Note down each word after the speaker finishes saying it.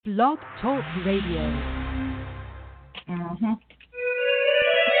Blog Talk Radio. Mm-hmm.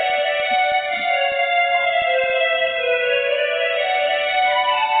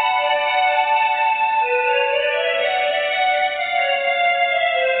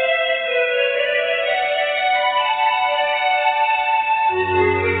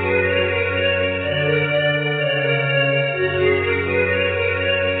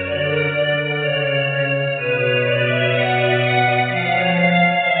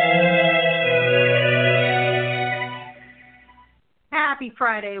 Happy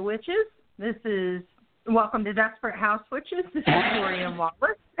Friday, witches. This is welcome to Desperate House Witches. This is Dorian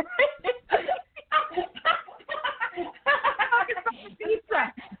Wallace.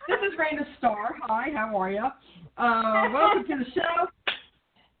 This is Raina Starr. Hi, how are you? Welcome to the show.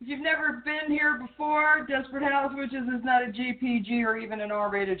 If you've never been here before, Desperate House Witches is not a GPG or even an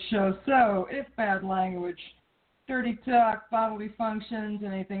R-rated show. So if bad language, dirty talk, bodily functions,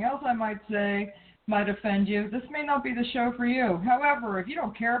 and anything else I might say might offend you, this may not be the show for you. However, if you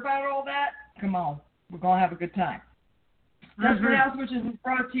don't care about all that, come on. We're going to have a good time. Desperate House Witches is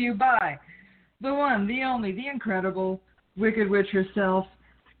brought to you by the one, the only, the incredible Wicked Witch herself,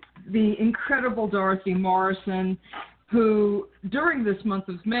 the incredible Dorothy Morrison, who during this month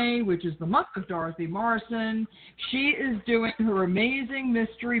of May, which is the month of Dorothy Morrison, she is doing her amazing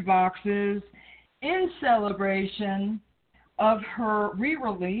mystery boxes in celebration of her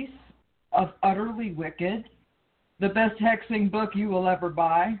re-release of Utterly Wicked, the best hexing book you will ever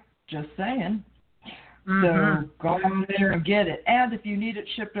buy. Just saying. So go on there and get it. And if you need it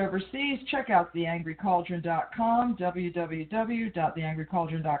shipped overseas, check out theangrycauldron.com,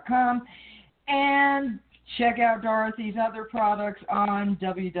 www.theangrycauldron.com, and check out Dorothy's other products on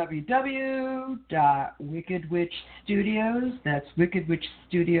www.wickedwitchstudios, that's Wicked Witch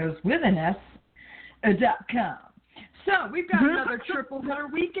Studios with an S, .com. So we've got another triple header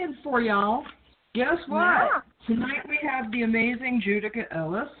weekend for y'all. Guess what? Yeah. Tonight we have the amazing Judika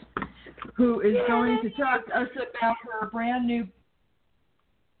Illes, who is going to talk to us about her brand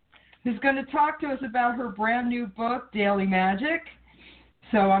new book, Daily Magic.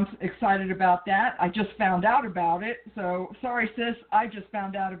 So I'm excited about that. I just found out about it. So sorry, sis, I just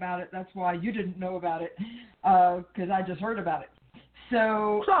found out about it. That's why you didn't know about it, because I just heard about it.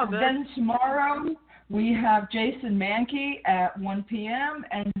 So then tomorrow we have Jason Mankey at 1 p.m.,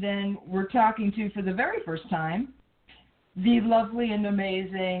 and then we're talking to, for the very first time, the lovely and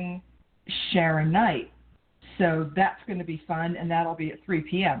amazing Sharon Knight. So that's going to be fun, and that'll be at 3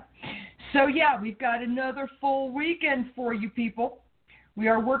 p.m. So, yeah, we've got another full weekend for you people. We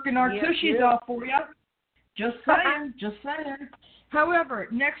are working our tushies off for you. Just saying, just saying. However,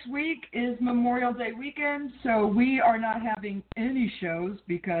 next week is Memorial Day weekend, so we are not having any shows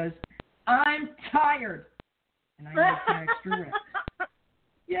because I'm tired, and I need some extra rest.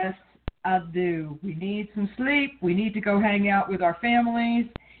 Yes, I do. We need some sleep. We need to go hang out with our families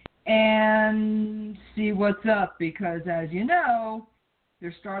and see what's up because, as you know,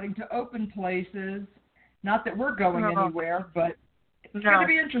 they're starting to open places. Not that we're going anywhere, but it's going to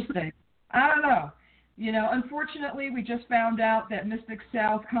be interesting. I don't know. You know, unfortunately, we just found out that Mystic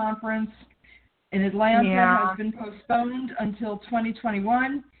South Conference in Atlanta has been postponed until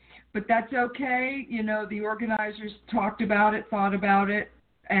 2021. But that's okay. You know, the organizers talked about it, thought about it,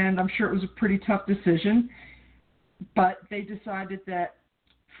 and I'm sure it was a pretty tough decision. But they decided that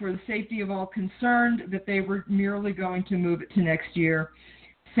for the safety of all concerned, that they were merely going to move it to next year.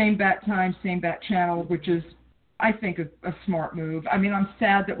 Same bat time, same bat channel, which is, I think, a smart move. I mean, I'm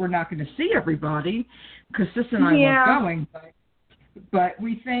sad that we're not going to see everybody because Sis and I weren't going, but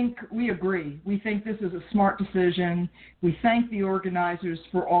we agree. We think this is a smart decision. We thank the organizers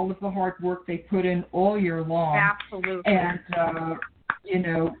for all of the hard work they put in all year long. Absolutely. And, you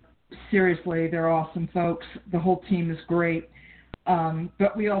know, seriously, they're awesome folks. The whole team is great.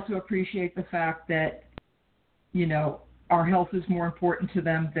 But we also appreciate the fact that, you know, our health is more important to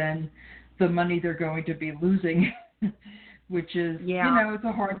them than the money they're going to be losing, which is, you know, it's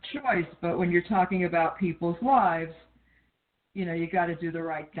a hard choice. But when you're talking about people's lives, you know, you got to do the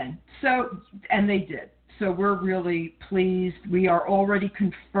right thing. So, and they did. So we're really pleased. We are already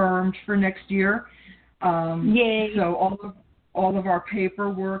confirmed for next year. Yay. So all of our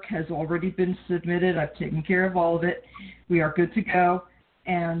paperwork has already been submitted. I've taken care of all of it. We are good to go.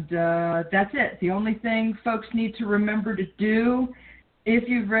 And that's it. The only thing folks need to remember to do, if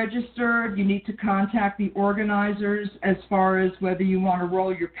you've registered, you need to contact the organizers as far as whether you want to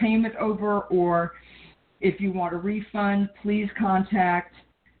roll your payment over or if you want a refund, please contact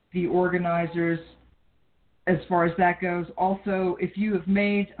the organizers as far as that goes. Also, if you have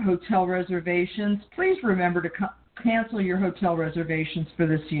made hotel reservations, please remember to cancel your hotel reservations for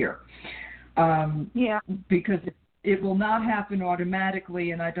this year. Because it will not happen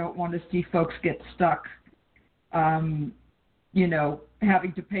automatically, and I don't want to see folks get stuck, having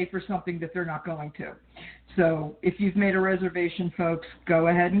to pay for something that they're not going to. So if you've made a reservation, folks, go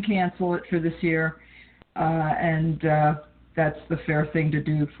ahead and cancel it for this year, and that's the fair thing to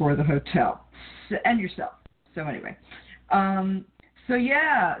do for the hotel and yourself. So anyway,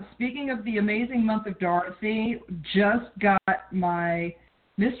 speaking of the amazing month of Dorothy, just got my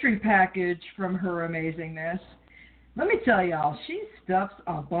mystery package from Her Amazingness. Let me tell y'all, she stuffs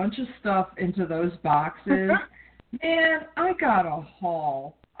a bunch of stuff into those boxes. Man, I got a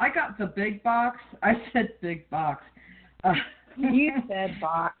haul. I got the big box. I said big box. You said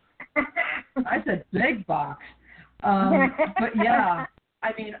box. I said big box. But yeah,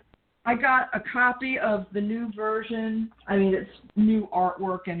 I mean, I got a copy of the new version. I mean, it's new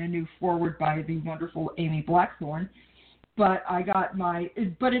artwork and a new foreword by the wonderful Amy Blackthorne. But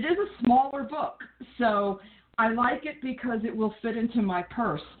but it is a smaller book. So I like it because it will fit into my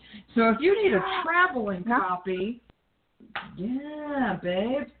purse. So if you need a traveling copy, yeah,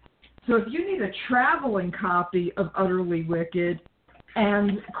 babe. So if you need a traveling copy of Utterly Wicked,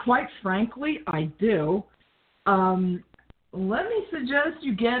 and quite frankly, I do, let me suggest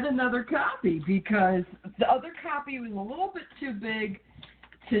you get another copy, because the other copy was a little bit too big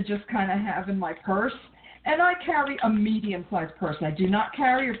to just kind of have in my purse. And I carry a medium-sized purse. I do not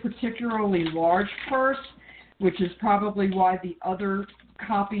carry a particularly large purse, which is probably why the other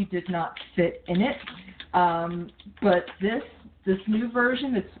copy did not fit in it. But this new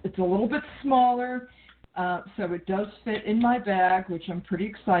version, it's a little bit smaller, so it does fit in my bag, which I'm pretty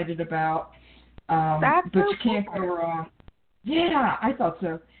excited about. But you can't go wrong. Yeah, I thought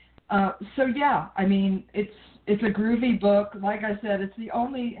so. So yeah, I mean, it's a groovy book. Like I said, it's the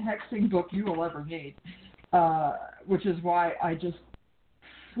only hexing book you will ever need, which is why I just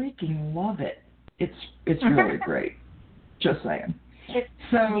freaking love it. It's really great. Just saying.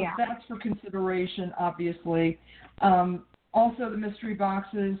 That's for consideration, obviously. Also, the mystery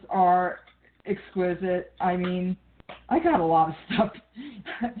boxes are exquisite. I mean, I got a lot of stuff.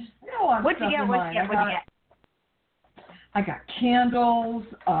 What do you get? I got candles.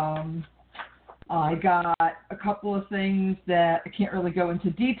 I got a couple of things that I can't really go into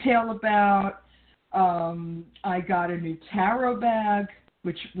detail about. I got a new tarot bag,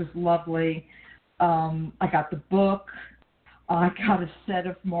 which was lovely. I got the book. I got a set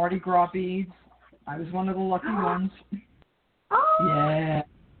of Mardi Gras beads. I was one of the lucky ones. Yeah.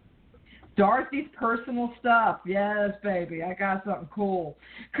 Dorothy's personal stuff. Yes, baby. I got something cool.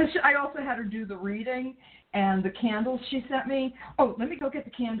 Because I also had her do the reading and the candles she sent me. Oh, let me go get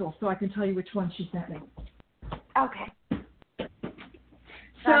the candles so I can tell you which one she sent me. Okay.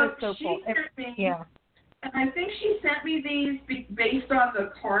 So she sent me, and I think she sent me these based on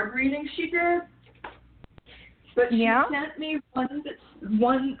the card reading she did. But she sent me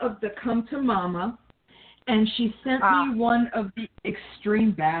one of the Come to Mama, and she sent me one of the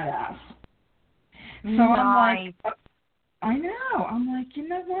Extreme Badass. So I'm like, I know. I'm like, you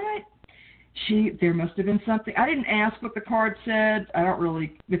know what? There must have been something. I didn't ask what the card said.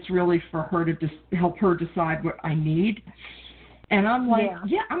 It's really for her to help her decide what I need. And I'm like,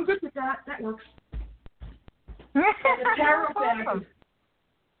 yeah, I'm good with that. That works. And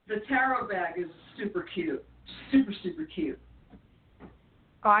the tarot bag is super cute. Super, super cute.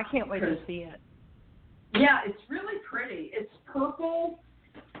 Oh, I can't wait to see it. Yeah, it's really pretty. It's purple.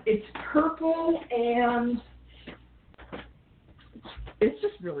 And it's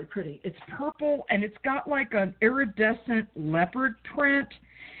just really pretty. It's purple, and it's got like an iridescent leopard print,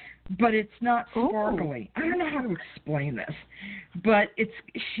 but it's not sparkly. I don't know how to explain this, but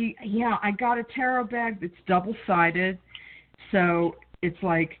I got a tarot bag that's double-sided, so it's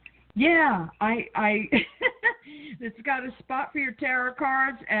like, it's got a spot for your tarot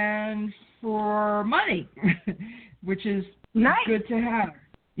cards and for money, which is good to have.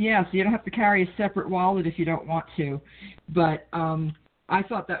 Yeah, so you don't have to carry a separate wallet if you don't want to. But I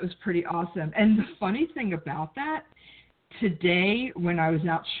thought that was pretty awesome. And the funny thing about that, today when I was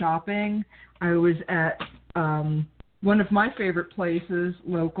out shopping, I was at one of my favorite places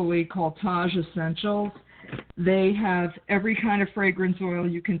locally called Taj Essentials. They have every kind of fragrance oil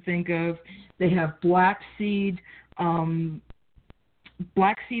you can think of. They have black seed oil,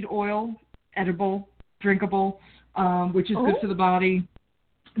 edible, drinkable, which is good for the body.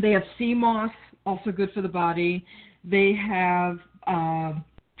 They have sea moss, also good for the body. They have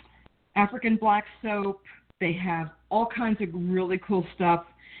African black soap. They have all kinds of really cool stuff.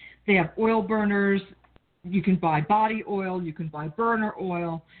 They have oil burners. You can buy body oil. You can buy burner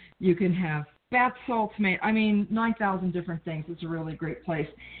oil. You can have bath salts made. 9,000 different things. It's a really great place.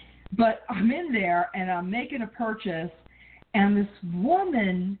 But I'm in there, and I'm making a purchase, and this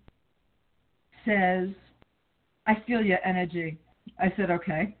woman says, I feel your energy. I said,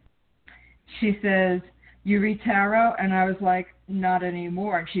 okay. She says, you read tarot? And I was like, not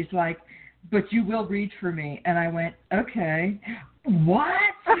anymore. And she's like, but you will read for me. And I went, okay. What?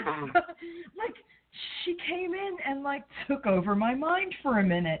 Like, she came in and, like, took over my mind for a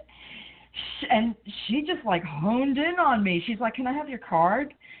minute. And she just, like, honed in on me. She's like, can I have your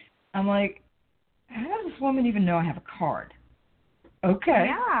card? I'm like, how does this woman even know I have a card? Okay.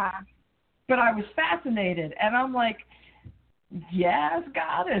 Yeah. But I was fascinated. And I'm like, yes,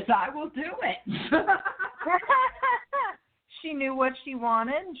 goddess, I will do it. She knew what she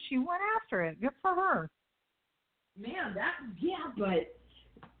wanted, and she went after it. Good for her. Man, but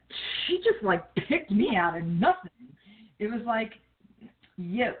she just, like, picked me out of nothing. It was like,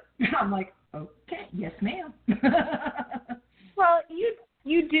 yeah. I'm like, okay, yes, ma'am. Well,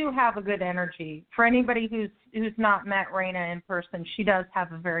 you do have a good energy. For anybody who's not met Raina in person, she does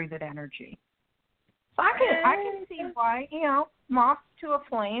have a very good energy. So I can see why, moth to a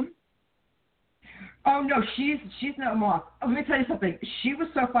flame. Oh, no, she's no moth. Let me tell you something. She was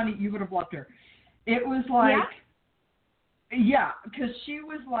so funny, you would have loved her. It was like, yeah, because she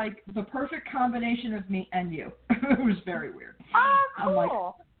was like the perfect combination of me and you. It was very weird. Oh, cool. I'm like,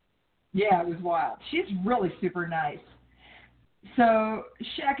 yeah, it was wild. She's really super nice. So,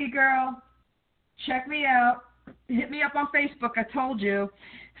 Shacky girl, check me out. Hit me up on Facebook. I told you.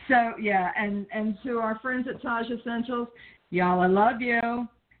 So, yeah, and to our friends at Taj Essentials, y'all, I love you.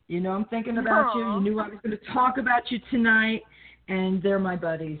 You know I'm thinking about you. You knew I was going to talk about you tonight, and they're my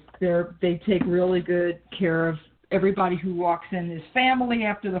buddies. They take really good care of everybody who walks in as family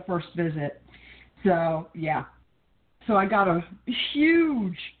after the first visit. So, yeah. So I got a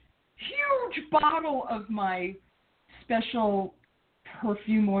huge bottle of my special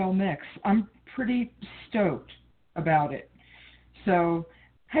perfume oil mix. I'm pretty stoked about it. So,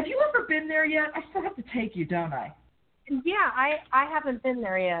 have you ever been there yet? I still have to take you, don't I? Yeah, I haven't been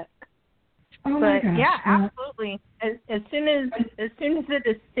there yet. Oh, but my gosh. yeah, absolutely. As soon as it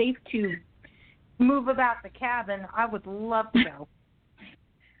is safe to move about the cabin, I would love to go.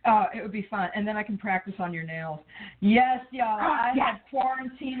 It would be fun, and then I can practice on your nails. Yes, y'all. I have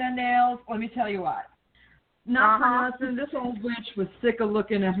Quarantina nails. Let me tell you what. Not for nothing. This old witch was sick of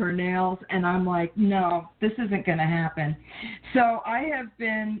looking at her nails, and I'm like, no, this isn't going to happen. So I have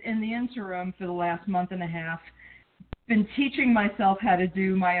been in the interim for the last month and a half, been teaching myself how to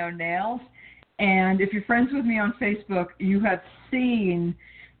do my own nails. And if you're friends with me on Facebook, you have seen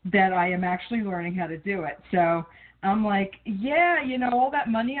that I am actually learning how to do it. So I'm like, yeah, all that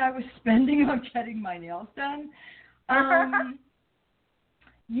money I was spending on getting my nails done,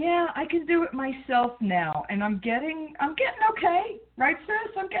 yeah, I can do it myself now, and I'm getting okay, right,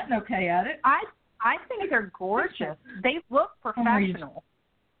 sis? I'm getting okay at it. I think they're gorgeous. They look professional.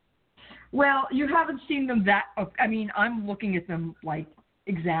 Well, you haven't seen them that. I'm looking at them, like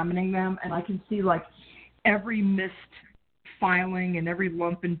examining them, and I can see like every mist filing and every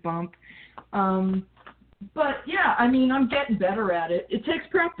lump and bump. But yeah, I'm getting better at it. It takes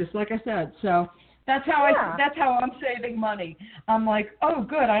practice, like I said. So. That's how I'm saving money. I'm like, oh,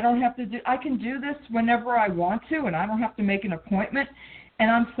 good. I can do this whenever I want to, and I don't have to make an appointment. And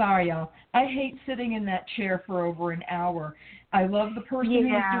I'm sorry, y'all. I hate sitting in that chair for over an hour. I love the person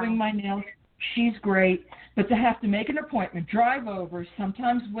who's doing my nails. She's great. But to have to make an appointment, drive over,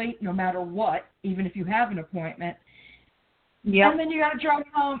 sometimes wait no matter what, even if you have an appointment. Yep. And then you got to drive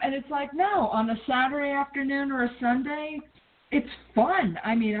home, and it's like, no, on a Saturday afternoon or a Sunday, it's fun.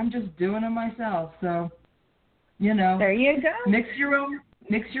 I'm just doing it myself. So, there you go. Mix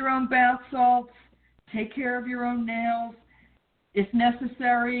your own bath salts. Take care of your own nails. If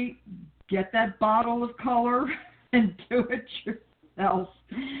necessary, get that bottle of color and do it yourself.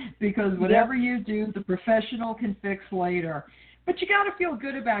 Because whatever you do, the professional can fix later. But you got to feel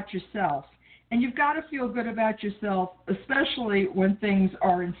good about yourself. And you've got to feel good about yourself, especially when things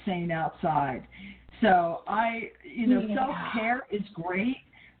are insane outside. So self-care is great,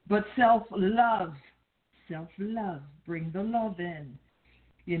 but self-love, bring the love in.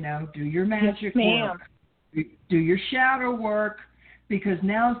 Do your magic work, do your shadow work, because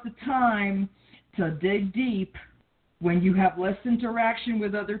now's the time to dig deep when you have less interaction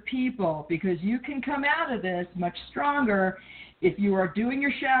with other people, because you can come out of this much stronger if you are doing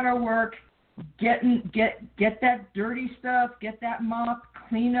your shadow work. Get that dirty stuff, get that mop,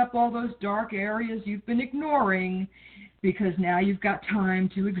 clean up all those dark areas you've been ignoring, because now you've got time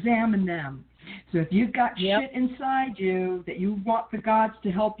to examine them. So if you've got shit inside you that you want the gods to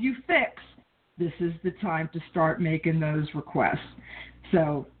help you fix, this is the time to start making those requests.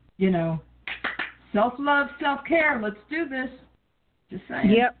 So, self-love, self-care, let's do this. Just saying.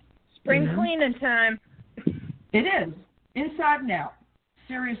 Yep. Spring cleaning time. It is. Inside and out.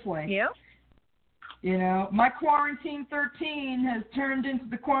 Seriously. Yep. My quarantine 13 has turned into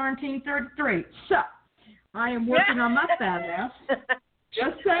the quarantine 33. So, I am working on my fat ass.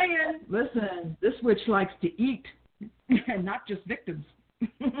 Just saying. Listen, this witch likes to eat, and not just victims.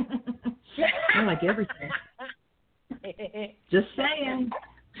 I like everything. Just saying.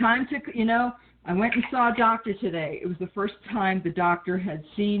 Time to, I went and saw a doctor today. It was the first time the doctor had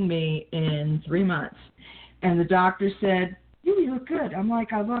seen me in 3 months. And the doctor said, you look good. I'm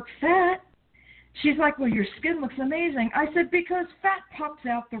like, I look fat. She's like, well, your skin looks amazing. I said, because fat pops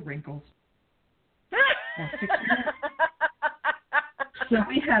out the wrinkles. So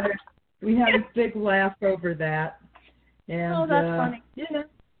we had a big laugh over that. And, that's funny.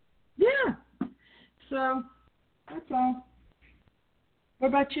 Yeah. So that's all. What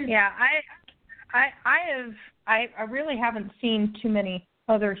about you? Yeah, I really haven't seen too many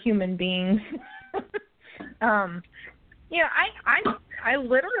other human beings. I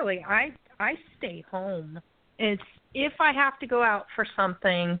literally stay home. It's if I have to go out for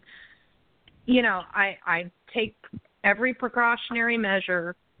something, I take every precautionary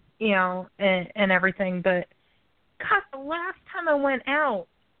measure, and everything. But God, the last time I went out,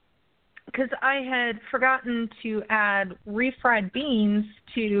 because I had forgotten to add refried beans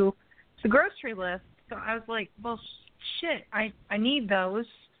to the grocery list, so I was like, well, shit, I need those,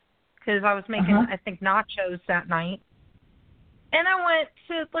 because I was making, I think, nachos that night. And I went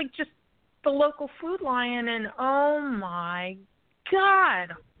to, just the local Food Lion, and oh, my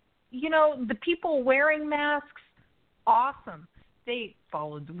God. The people wearing masks, awesome. They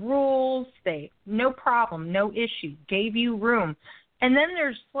followed the rules. No problem, no issue, gave you room. And then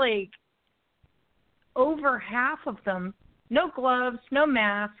there's, over half of them, no gloves, no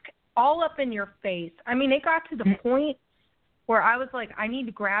mask, all up in your face. I mean, it got to the point where I was like, I need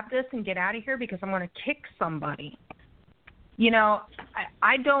to grab this and get out of here because I'm going to kick somebody.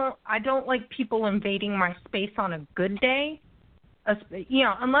 I don't like people invading my space on a good day,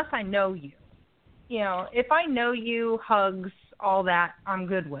 unless I know you. If I know you, hugs, all that, I'm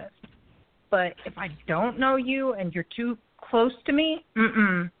good with. But if I don't know you and you're too close to me,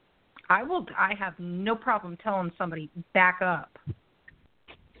 I have no problem telling somebody, back up.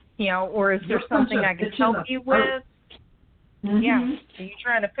 Or is there something I can help you with? Mm-hmm. Yeah. Are you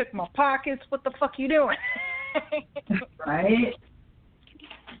trying to pick my pockets? What the fuck you doing? Right?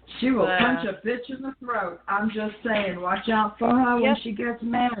 She will punch a bitch in the throat. I'm just saying, watch out for her when she gets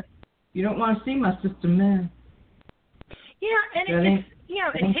mad. You don't want to see my sister mad. Yeah, and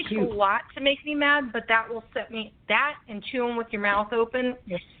it takes a lot to make me mad, but that will set me, that and chewing with your mouth open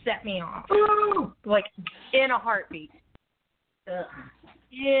will set me off. Ooh. In a heartbeat. Ugh.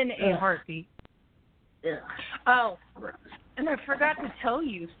 In a heartbeat. Ugh. Oh, and I forgot to tell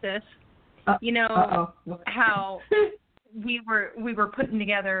you, sis, how we were putting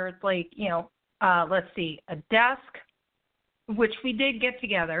together, let's see, a desk, which we did get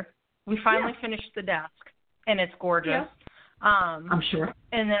together. We finally finished the desk, and it's gorgeous. Yeah. I'm sure.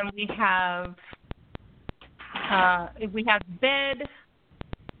 And then we have bed,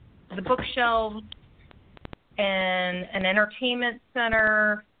 the bookshelves, and an entertainment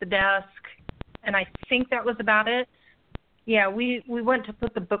center, the desk, and I think that was about it. Yeah, we went to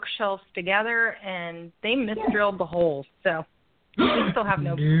put the bookshelves together, and they misdrilled the holes, so we still have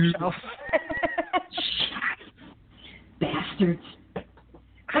no bookshelves. Bastards.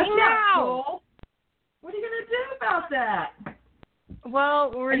 I know. Cool. What are you going to do about that?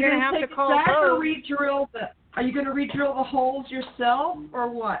 Well, we're going to have to call those. Are you going to re-drill the holes yourself, or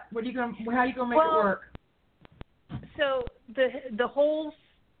what? How are you going to make it work? So the holes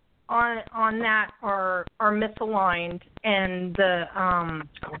on that are misaligned, and the oh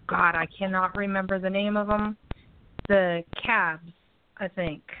God, I cannot remember the name of them. The cabs, I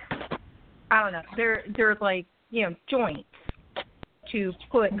think. I don't know. They're joints to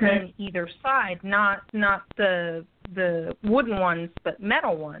put in either side, not the wooden ones, but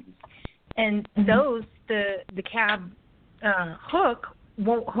metal ones. And those the cab hook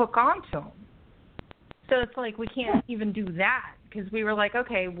won't hook onto them. So it's we can't even do that, because we were like,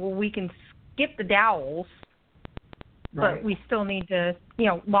 okay, well, we can skip the dowels, but we still need to,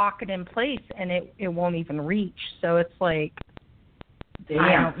 lock it in place, and it won't even reach. So it's damn.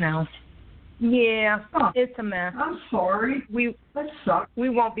 I don't know. Yeah, it's a mess. I'm sorry. That sucks. We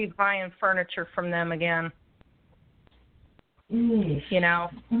won't be buying furniture from them again. I'm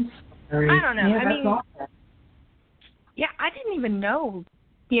sorry. I don't know. Yeah, I mean, I didn't even know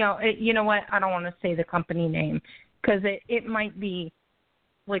you know what? I don't want to say the company name because it might be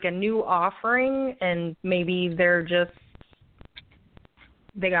like a new offering, and maybe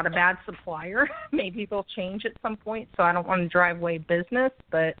they got a bad supplier. Maybe they'll change at some point, so I don't want to drive away business,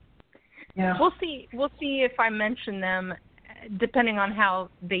 but Yeah. we'll see if I mention them, depending on how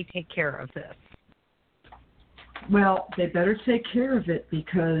they take care of this. Well, they better take care of it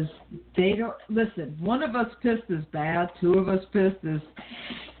because they don't listen. One of us pissed is bad. Two of us pissed is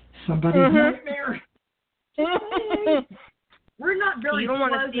somebody's nightmare. We're not very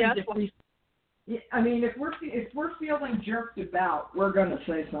pleasant if we. I mean, if we're feeling jerked about, we're going to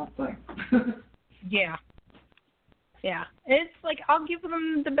say something. Yeah. It's like I'll give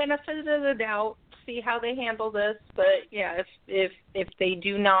them the benefit of the doubt, see how they handle this. But yeah, if they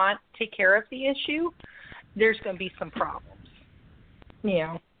do not take care of the issue, there's going to be some problems.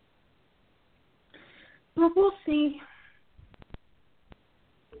 Yeah. Well, we'll see.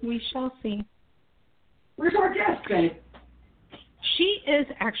 We shall see. Where's our guest, babe? She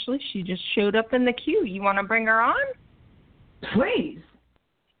just showed up in the queue. You want to bring her on? Please.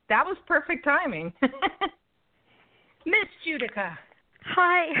 That was perfect timing. Miss Judika.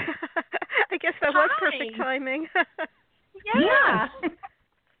 Hi. I guess that was Hi. perfect timing. Yeah.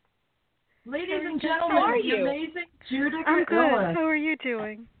 Ladies and gentlemen, how are the you? amazing Judika I'm good. Illes. How are you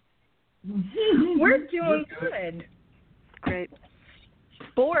doing? We're doing good. Great.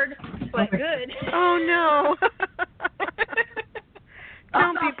 Bored, but good. Oh, no.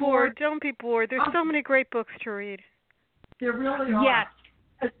 I'm Don't be not bored. Don't be bored. There's so many great books to read. There really are. Yes.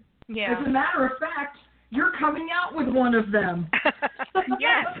 Yeah. As a matter of fact, you're coming out with one of them.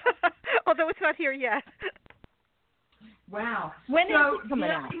 Yes. Although it's not here yet. Wow. When is so, it coming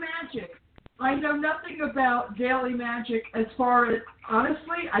Daily out? Magic. I know nothing about Daily Magic as far as,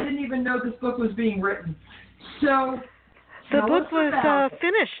 honestly, I didn't even know this book was being written. So, The tell book us was about it.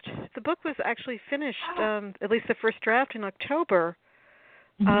 finished. The book was actually finished, at least the first draft in October.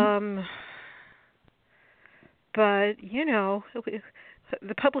 But,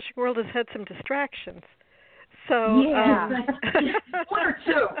 the publishing world has had some distractions. So, Yeah. One or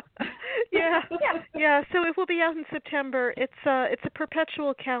two. Yeah. So it will be out in September. It's a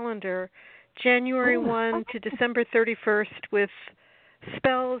perpetual calendar, January 1 to December 31st, with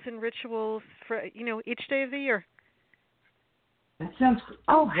spells and rituals for each day of the year. That sounds.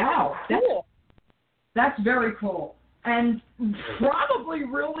 Oh wow, cool. That's very cool, and probably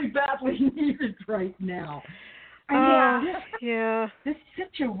really badly needed right now. Yeah. This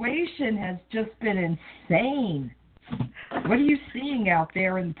situation has just been insane. What are you seeing out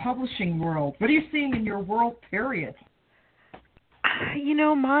there in the publishing world? What are you seeing in your world, period?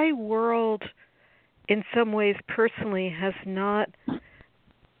 My world, in some ways, personally, has not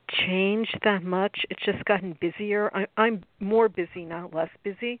changed that much. It's just gotten busier. I'm more busy, not less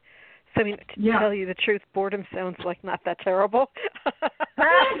busy. So, to tell you the truth, boredom sounds like not that terrible.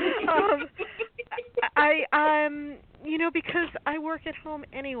 Because I work at home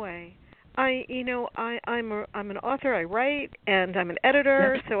anyway. I'm an author. I write, and I'm an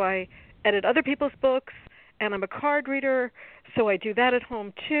editor, so I edit other people's books, and I'm a card reader, so I do that at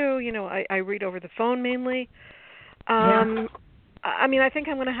home too. I read over the phone mainly. I think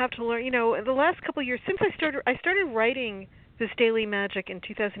I'm going to have to learn. The last couple of years since I started writing this Daily Magic in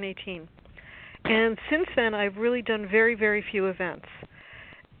 2018, and since then I've really done very, very few events.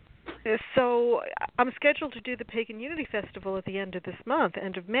 So I'm scheduled to do the Pagan Unity Festival at the end of this month,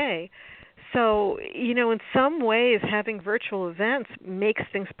 end of May. So, in some ways, having virtual events makes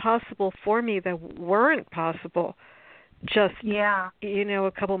things possible for me that weren't possible just,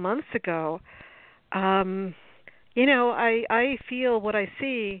 a couple months ago. I feel what I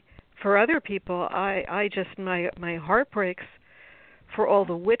see for other people. I just, my heart breaks for all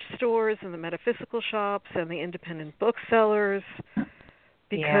the witch stores and the metaphysical shops and the independent booksellers.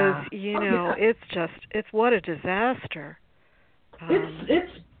 Because it's what a disaster.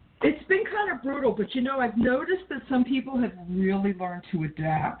 It's been kind of brutal, but I've noticed that some people have really learned to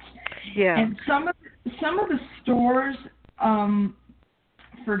adapt. Yeah. And some of the stores,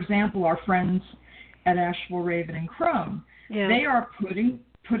 for example, our friends at Asheville, Raven and Crumb, they are putting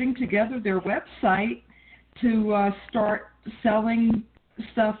together their website to start selling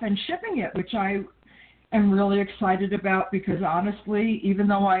stuff and shipping it, which I am really excited about because honestly, even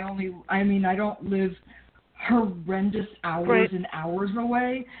though I don't live horrendous hours and hours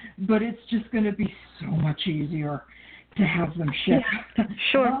away, but it's just going to be so much easier to have them shipped. Yeah.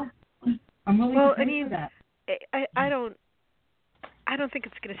 Sure. I'm willing to pay for that. I don't think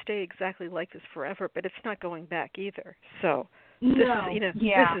it's going to stay exactly like this forever, but it's not going back either. So this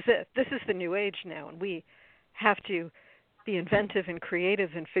is it. This is the new age now, and we have to be inventive and creative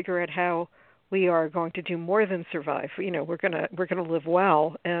and figure out how we are going to do more than survive. We're gonna live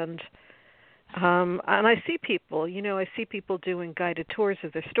well, and I see people. I see people doing guided tours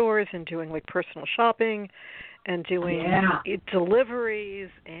of their stores and doing like personal shopping, and doing deliveries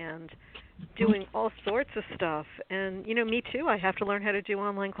and doing all sorts of stuff. And me too. I have to learn how to do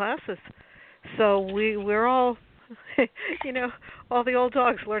online classes. So we're all, all the old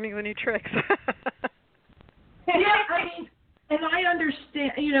dogs learning the new tricks. And I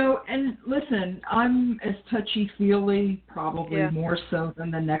understand, and listen, I'm as touchy-feely, probably more so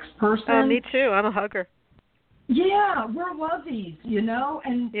than the next person. Me too. I'm a hugger. Yeah, we're lovies,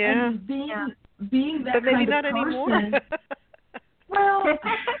 and being that but maybe kind not of anymore. person. Well,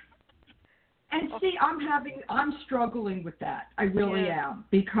 and see, I'm struggling with that. I really am,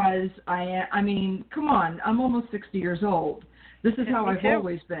 because I mean, come on, I'm almost 60 years old. This is how I've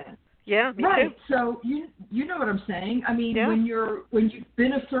always been. Yeah, me right. too. So you know what I'm saying? I mean, when you've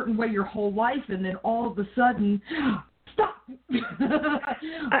been a certain way your whole life, and then all of a sudden, stop.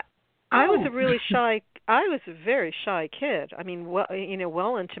 I was a really shy. I was a very shy kid. I mean,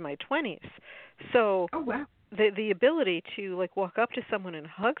 well into my 20s. So the ability to like walk up to someone and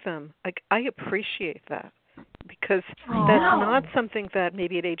hug them, like I appreciate that, because that's not something that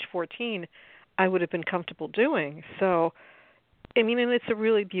maybe at age 14 I would have been comfortable doing. So. I mean, and it's a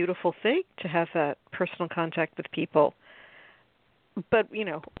really beautiful thing to have that personal contact with people. But, we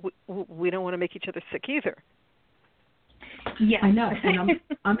don't want to make each other sick either. Yeah, I know. And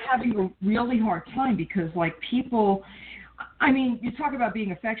I'm having a really hard time because, like, people, I mean, you talk about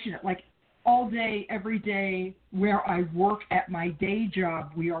being affectionate. Like, all day, every day, where I work at my day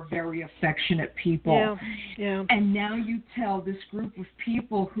job, we are very affectionate people. Yeah. And now you tell this group of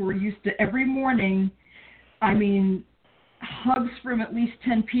people who are used to every morning, I mean, hugs from at least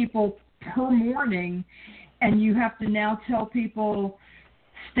 10 people per morning, and you have to now tell people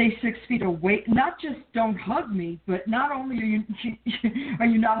stay 6 feet away. Not just don't hug me, but not only are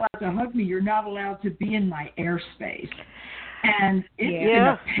you not allowed to hug me, you're not allowed to be in my airspace. And it's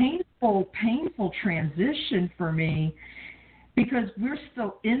been a painful transition for me, because we're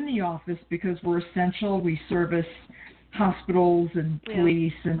still in the office because we're essential. We service hospitals and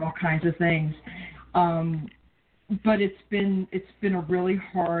police and all kinds of things. But it's been a really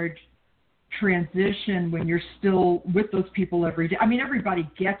hard transition when you're still with those people every day. I mean, everybody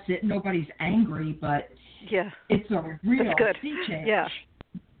gets it. Nobody's angry, but it's a real sea change.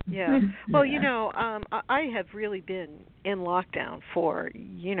 Yeah. Well, I have really been in lockdown for,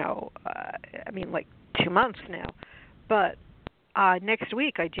 I mean, like 2 months now. But next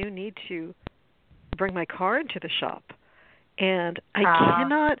week I do need to bring my car into the shop. And I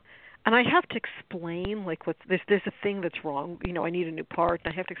cannot... And I have to explain, like, there's a thing that's wrong. I need a new part,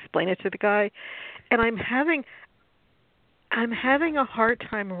 and I have to explain it to the guy. And I'm having a hard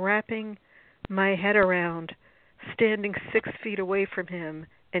time wrapping my head around standing 6 feet away from him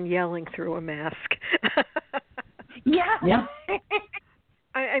and yelling through a mask. Yeah.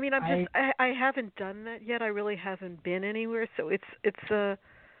 I mean, I haven't done that yet. I really haven't been anywhere, so it's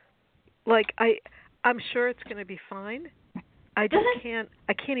I'm sure it's going to be fine. I just can't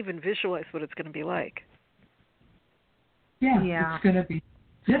even visualize what it's going to be like. Yeah. It's going to be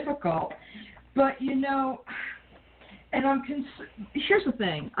difficult. But, and here's the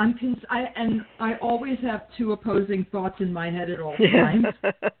thing. I always have two opposing thoughts in my head at all times.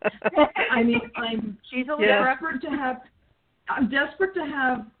 I mean, I'm desperate to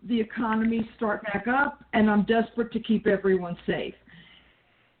have the economy start back up, and I'm desperate to keep everyone safe.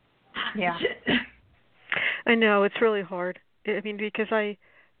 Yeah. I know, it's really hard. I mean, because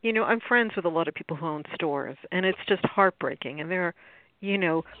I'm friends with a lot of people who own stores, and it's just heartbreaking. And they're,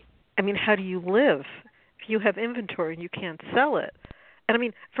 I mean, how do you live if you have inventory and you can't sell it? And I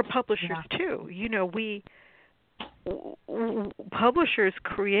mean, for publishers too, publishers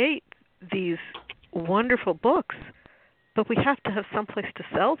create these wonderful books, but we have to have someplace to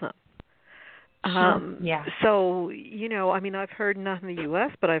sell them. So, I mean, I've heard, not in the U.S.,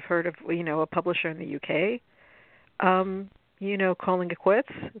 but I've heard of, a publisher in the U.K., calling it quits.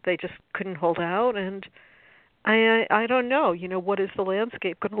 They just couldn't hold out, and I don't know, what is the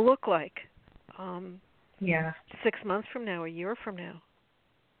landscape going to look like 6 months from now, a year from now?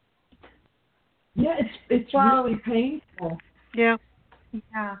 Yeah, it's really painful. Yeah.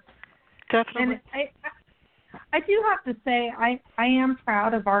 Yeah. Definitely. And I do have to say I am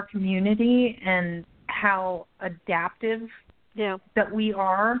proud of our community and how adaptive that we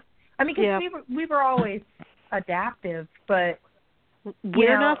are. I mean, because we were always adaptive, but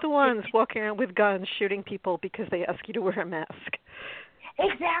we're not the ones walking around with guns shooting people because they ask you to wear a mask.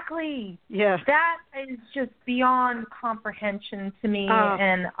 Exactly. Yeah. That is just beyond comprehension to me,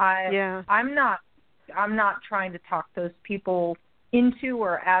 and I'm not trying to talk those people into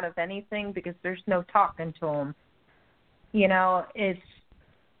or out of anything because there's no talking to them. You know, it's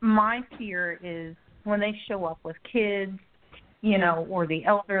my fear is when they show up with kids, you know, or the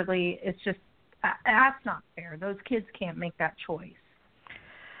elderly. It's just that's not fair. Those kids can't make that choice.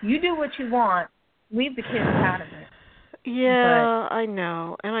 You do what you want. Leave the kids out of it. Yeah, I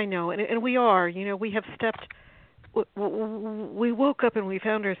know, and we are. You know, we have stepped. We woke up and we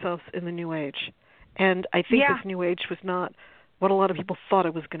found ourselves in the New Age, and I think this New Age was not what a lot of people thought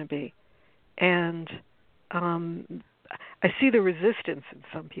it was going to be, and I see the resistance in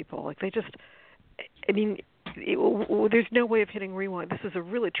some people. Like they just, I mean, there's no way of hitting rewind. This is a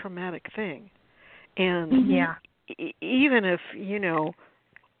really traumatic thing, and even if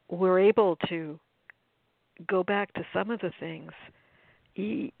we're able to go back to some of the things,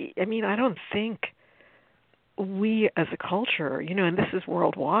 I mean, I don't think we as a culture, and this is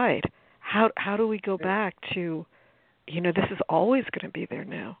worldwide, how do we go back to, this is always going to be there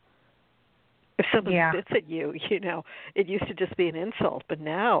now. If someone spits at you, it used to just be an insult, but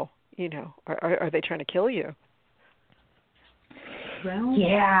now, are they trying to kill you? Well,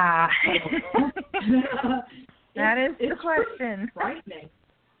 yeah. That is the question. Frightening.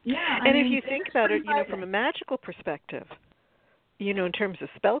 Yeah, and if you think about it, from a magical perspective, in terms of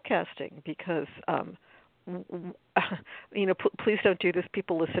spell casting, because, please don't do this,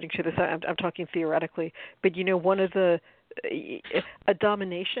 people listening to this, I'm talking theoretically, but, one of a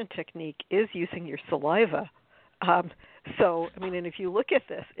domination technique is using your saliva. So, I mean, and if you look at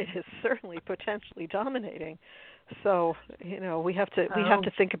this, it is certainly potentially dominating. So, we have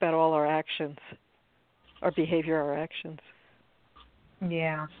to think about all our actions, our behavior, our actions.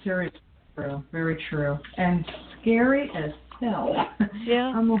 Yeah. Very true. Very true. And scary as hell.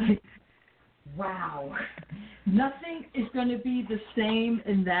 Yeah. I'm like, wow. Nothing is going to be the same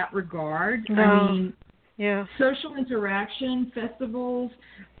in that regard. No. I mean, social interaction, festivals,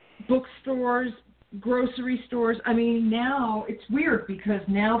 bookstores, grocery stores. I mean, now it's weird because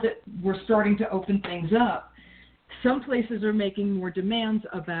now that we're starting to open things up, some places are making more demands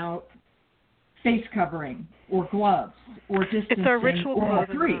about face covering or gloves or distancing. It's our ritual or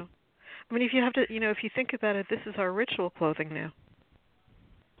clothing now. I mean, if you have to, if you think about it, this is our ritual clothing now.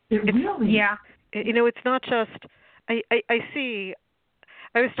 It's really? Yeah. It's not just. I see.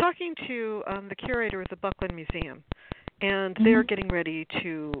 I was talking to the curator of the Buckland Museum, and they're getting ready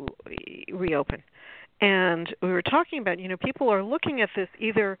to reopen. And we were talking about, people are looking at this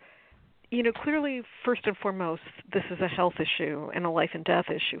either. Clearly, first and foremost, this is a health issue and a life and death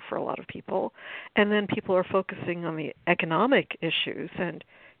issue for a lot of people. And then people are focusing on the economic issues. And,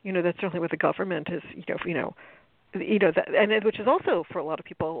 that's certainly what the government is, that, and which is also for a lot of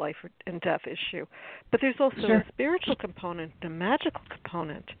people a life and death issue. But there's also a spiritual component, a magical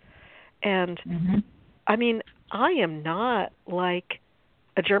component. And, I mean, I am not like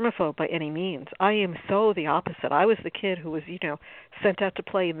a germaphobe by any means. I am so the opposite. I was the kid who was, sent out to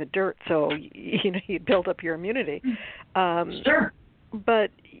play in the dirt, so you'd build up your immunity.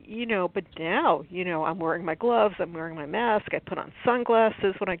 But now, I'm wearing my gloves, I'm wearing my mask, I put on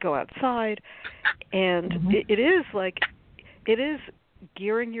sunglasses when I go outside, and it is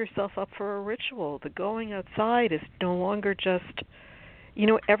gearing yourself up for a ritual. The going outside is no longer just,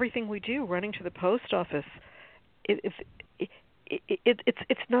 everything we do, running to the post office. It's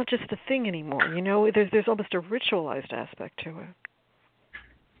not just a thing anymore, There's almost a ritualized aspect to it.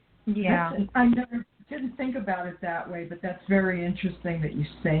 Yeah. I never didn't think about it that way, but that's very interesting that you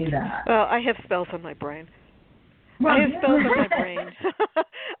say that. Well, I have spells on my brain. I have spells on my brain.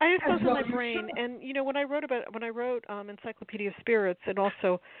 I have spells on my brain, and when I wrote Encyclopedia of Spirits, and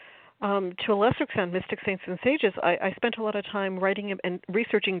also to a lesser extent Mystics, Saints, and Sages, I spent a lot of time writing and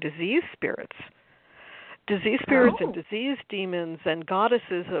researching disease spirits. Disease spirits and disease demons and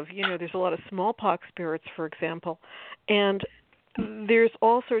goddesses of, there's a lot of smallpox spirits, for example. And there's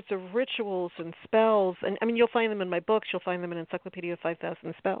all sorts of rituals and spells. And, I mean, you'll find them in my books. You'll find them in Encyclopedia of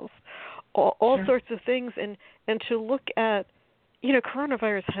 5,000 Spells. All sorts of things. And to look at,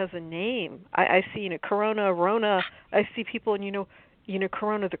 coronavirus has a name. I see, Corona, Rona. I see people in,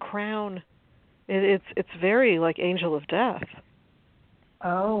 Corona the Crown. It's very like Angel of Death.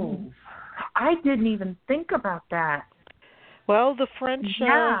 Oh. I didn't even think about that. Well, the French,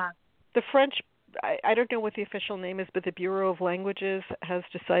 I don't know what the official name is, but the Bureau of Languages has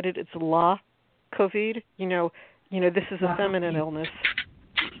decided it's La COVID. This is a feminine illness.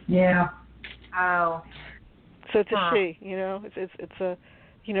 Yeah. Oh. So it's a she. It's a,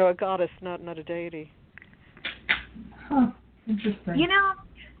 a goddess, not a deity. Huh. Interesting. You know,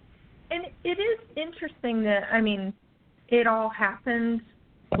 and it is interesting that, I mean, it all happened,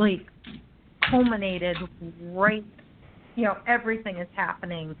 like, culminated right, you know, everything is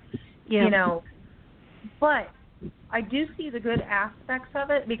happening, you know, but I do see the good aspects of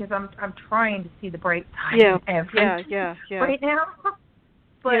it because I'm trying to see the bright side of everything right now.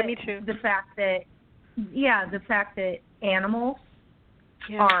 But me too. the fact that animals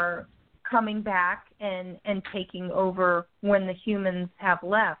are coming back and taking over when the humans have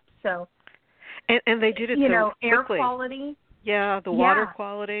left. So and they did it you so know, air quickly. quality. Yeah, the water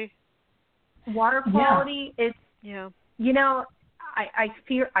quality. Water quality is you know, I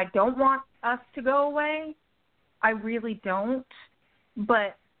fear I don't want us to go away. I really don't.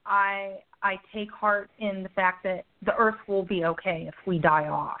 But I take heart in the fact that the earth will be okay if we die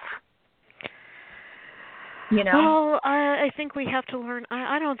off. You know? Well, I think we have to learn.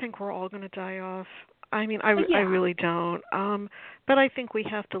 I don't think we're all going to die off. I mean, I really don't. But I think we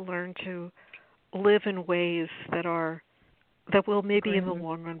have to learn to live in ways that will maybe in the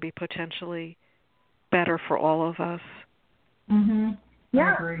long run be potentially better for all of us. Mhm.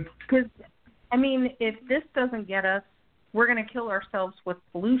 Yeah. I agree. Because I mean, if this doesn't get us, we're going to kill ourselves with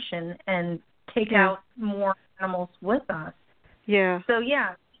pollution and take out more animals with us. Yeah. So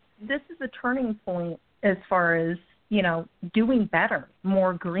yeah, this is a turning point as far as, you know, doing better,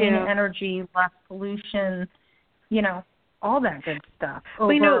 more green energy, less pollution, you know, all that good stuff.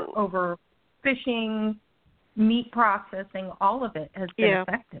 Over fishing, meat processing, all of it has been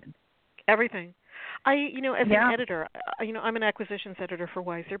affected. Everything. As an editor, I'm an acquisitions editor for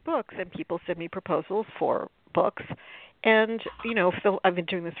Wiser Books, and people send me proposals for books. And, I've been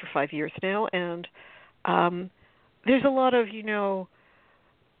doing this for 5 years now, and there's a lot of,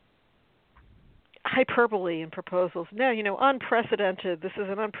 hyperbole in proposals. No, unprecedented. This is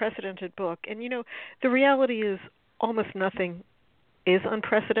an unprecedented book. And, the reality is almost nothing is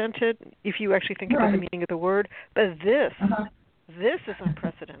unprecedented if you actually think about the meaning of the word. But this is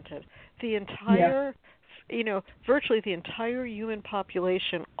unprecedented. The entire, virtually the entire human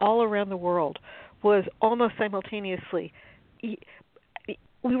population all around the world was almost simultaneously,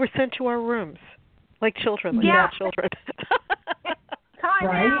 we were sent to our rooms like children, like bad children.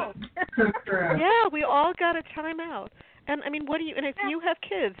 Time out. So true. Yeah, we all got a time out. And I mean, and if you have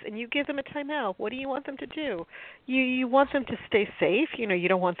kids and you give them a time out, what do you want them to do? You want them to stay safe. You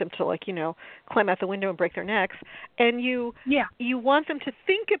don't want them to climb out the window and break their necks. And you want them to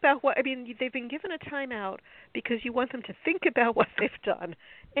think about they've been given a time out because you want them to think about what they've done.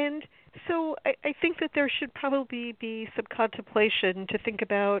 And so I think that there should probably be some contemplation to think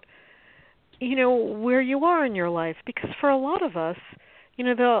about, where you are in your life, because for a lot of us,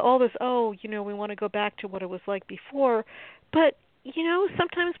 all this, we want to go back to what it was like before. But,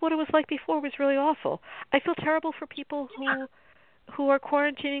 sometimes what it was like before was really awful. I feel terrible for people who are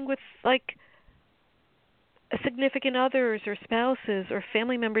quarantining with, significant others or spouses or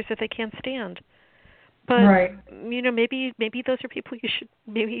family members that they can't stand. But, maybe those are people you should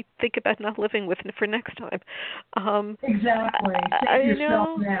maybe think about not living with for next time. Exactly. Save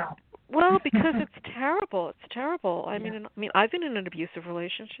yourself now. Well, because it's terrible. It's terrible. I mean, I've been in an abusive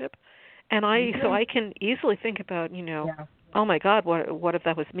relationship, and so I can easily think about, oh my God, what if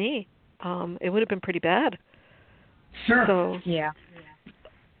that was me? It would have been pretty bad. Sure. So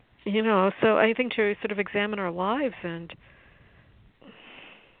so I think to sort of examine our lives and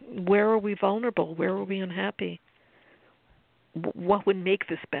where are we vulnerable? Where are we unhappy? What would make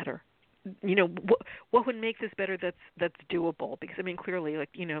this better? What would make this better that's doable? Because clearly,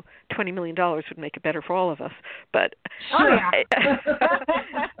 $20 million would make it better for all of us. But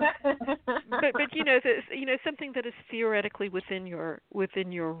but something that is theoretically within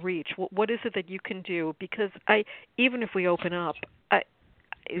your reach. What is it that you can do? Because even if we open up,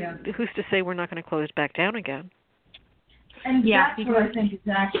 who's to say we're not going to close back down again? And that's what I think is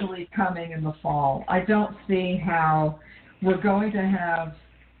actually coming in the fall. I don't see how we're going to have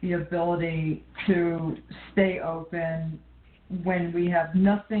the ability to stay open when we have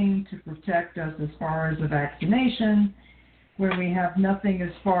nothing to protect us as far as a vaccination, when we have nothing as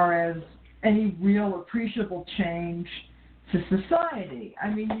far as any real appreciable change to society. I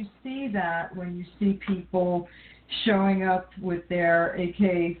mean, you see that when you see people showing up with their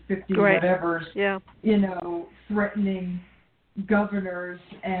AK-50 whatevers, threatening governors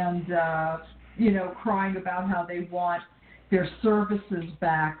and, crying about how they want their services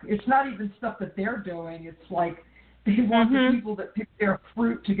back. It's not even stuff that they're doing. It's like they want the people that pick their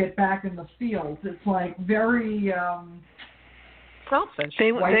fruit to get back in the fields. It's like very selfish.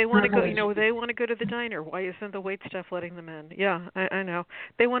 They want to go. They want to go to the diner. Why isn't the wait staff letting them in? Yeah, I know.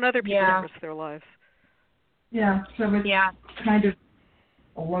 They want other people to risk their lives. Yeah, so it's kind of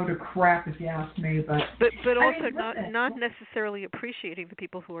a load of crap if you ask me, but also not necessarily appreciating the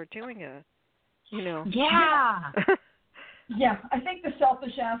people who are doing it. Yeah. Yeah, I think the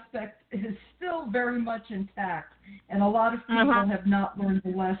selfish aspect is still very much intact, and a lot of people have not learned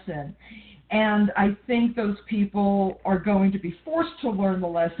the lesson. And I think those people are going to be forced to learn the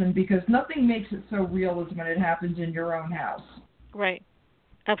lesson because nothing makes it so real as when it happens in your own house. Right.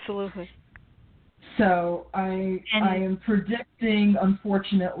 Absolutely. So I am predicting,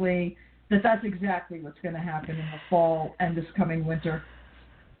 unfortunately, that that's exactly what's going to happen in the fall and this coming winter.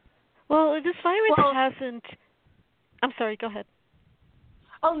 Well, this virus hasn't. I'm sorry. Go ahead.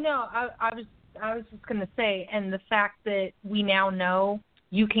 Oh no, I was just going to say, and the fact that we now know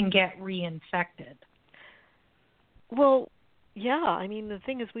you can get reinfected. Well, yeah. I mean, the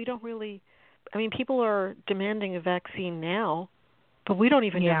thing is, we don't really. I mean, people are demanding a vaccine now, but we don't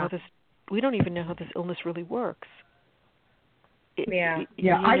even know how this. We don't even know how this illness really works. I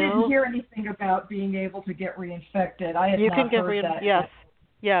didn't hear anything about being able to get reinfected. I had you not can get heard that. Yes.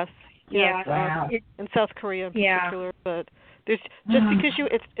 Yeah. Wow. In South Korea in particular, but there's just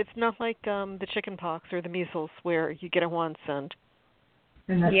because it's not like the chicken pox or the measles where you get it once and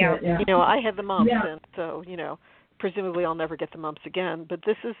that's it, yeah. I had the mumps and so presumably I'll never get the mumps again. But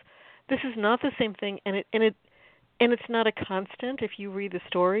this is not the same thing, and it's not a constant. If you read the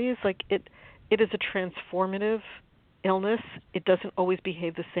stories, like it is a transformative illness. It doesn't always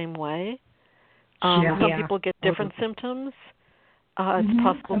behave the same way. Some people get different symptoms. It's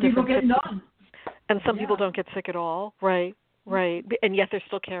possible some different people get symptoms. none. And some people don't get sick at all. Right. And yet they're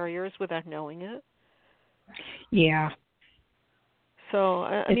still carriers without knowing it. Yeah. So,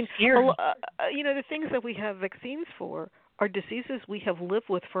 I mean, scary. The things that we have vaccines for are diseases we have lived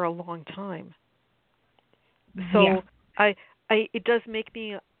with for a long time. So it does make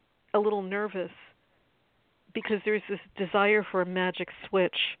me a little nervous because there's this desire for a magic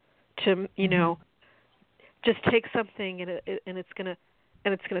switch to, just take something and it's gonna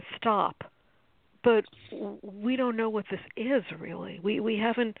stop. But we don't know what this is really.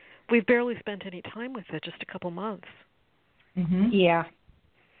 We've barely spent any time with it, just a couple months. Mm-hmm. Yeah.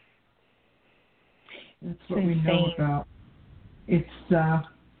 That's what we know about. It's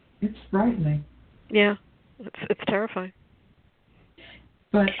frightening. Yeah, it's terrifying.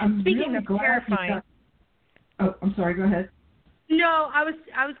 But I'm Speaking really of glad terrifying. Oh, I'm sorry. Go ahead. No, I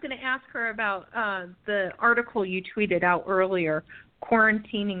was going to ask her about the article you tweeted out earlier,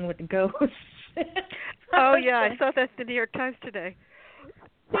 quarantining with ghosts. Oh yeah, I saw that in the New York Times today.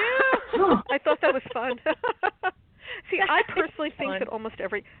 Yeah, I thought that was fun. See, I personally think that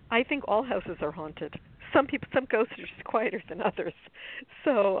I think all houses are haunted. Some ghosts are just quieter than others.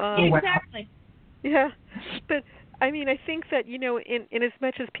 So exactly. Yeah, but I mean, I think that in as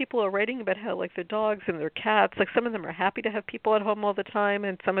much as people are writing about how like their dogs and their cats, like some of them are happy to have people at home all the time,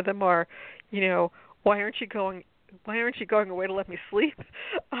 and some of them are, why aren't you going away to let me sleep?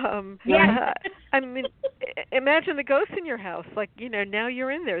 I mean, imagine the ghosts in your house. Like, now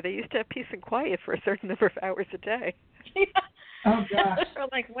you're in there. They used to have peace and quiet for a certain number of hours a day. Oh, gosh. We're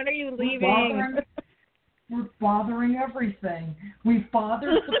like, when are you leaving? We're bothering everything. We've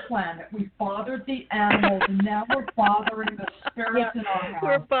bothered the planet. We've bothered the animals. And now we're bothering the spirits in our house.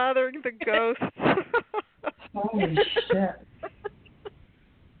 We're bothering the ghosts. Holy shit.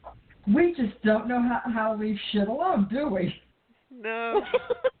 We just don't know how to leave shit alone, do we? No.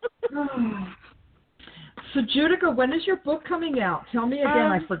 So, Judika, when is your book coming out? Tell me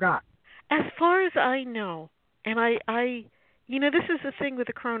again, I forgot. As far as I know, and I this is the thing with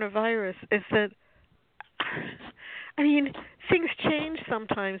the coronavirus, is that, I mean, things change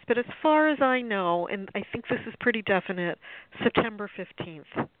sometimes, but as far as I know, and I think this is pretty definite, September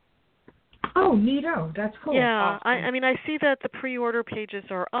 15th. Oh, neato. That's cool. Yeah, awesome. I mean, I see that the pre-order pages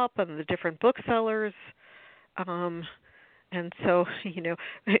are up on the different booksellers, and so,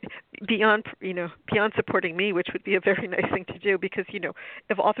 beyond supporting me, which would be a very nice thing to do, because,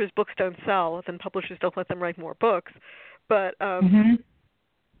 if authors' books don't sell, then publishers don't let them write more books. But,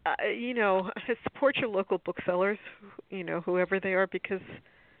 support your local booksellers, whoever they are, because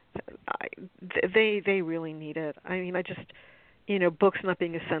they really need it. I mean, I just, books not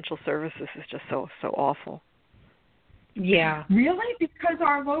being essential services is just so awful. Yeah. Really? Because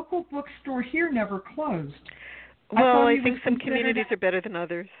our local bookstore here never closed. Well, I think some communities are better than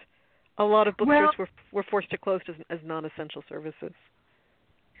others. A lot of bookstores were forced to close as non-essential services.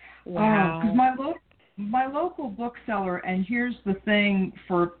 Wow. Because my local bookseller, and here's the thing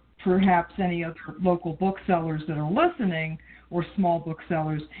for perhaps any other local booksellers that are listening, or small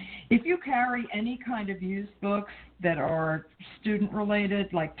booksellers, if you carry any kind of used books that are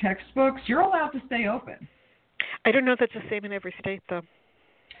student-related, like textbooks, you're allowed to stay open. I don't know if that's the same in every state, though.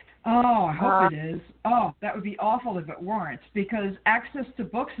 Oh, I hope it is. Oh, that would be awful if it weren't, because access to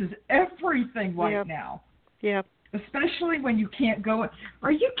books is everything right now. Yeah. Especially when you can't go.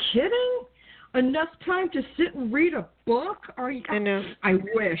 Are you kidding? Enough time to sit and read a book? Are you? I know. I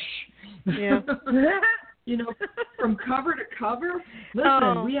wish. Yeah. You know, from cover to cover.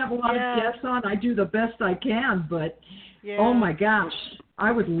 Listen, we have a lot of guests on. I do the best I can, but oh my gosh,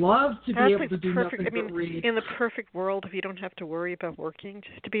 I would love to be able to do nothing but read. In the perfect world, if you don't have to worry about working,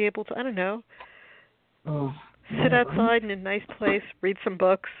 just to be able to, I don't know, sit outside in a nice place, read some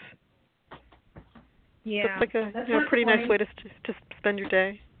books. Yeah, it's like a pretty nice way to spend your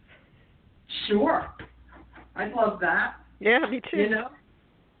day. Sure, I'd love that. Yeah, me too. You know,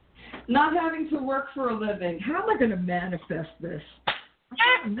 not having to work for a living. How am I going to manifest this?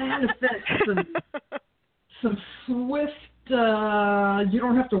 I'm going to manifest some swift. You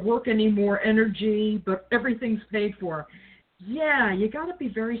don't have to work anymore energy, but everything's paid for. Yeah, you got to be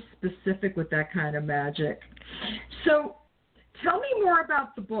very specific with that kind of magic. So, tell me more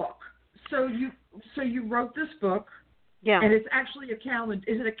about the book. So you wrote this book. Yeah. And it's actually a calendar.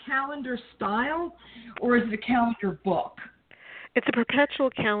 Is it a calendar style, or is it a calendar book? It's a perpetual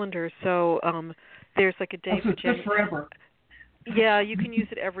calendar. So there's like a day for January. It's forever. Yeah, you can use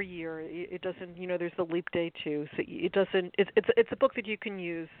it every year. It doesn't, there's the leap day too. So it doesn't. It's a book that you can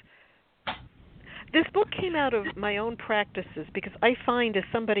use. This book came out of my own practices because I find, as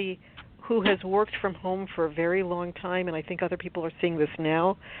somebody who has worked from home for a very long time, and I think other people are seeing this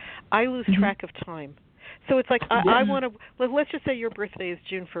now, I lose track of time. So it's like I want to, let's just say your birthday is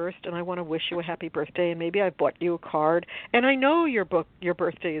June 1st, and I want to wish you a happy birthday, and maybe I bought you a card, and I know your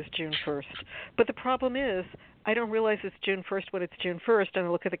birthday is June 1st. But the problem is I don't realize it's June 1st when it's June 1st, and I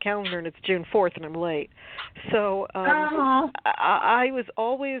look at the calendar and it's June 4th, and I'm late. So I was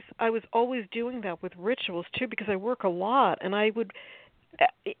always doing that with rituals too, because I work a lot, and I would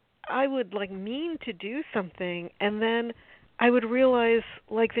like mean to do something, and then I would realize,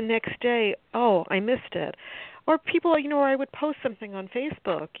 like, the next day, oh, I missed it. Or people, or I would post something on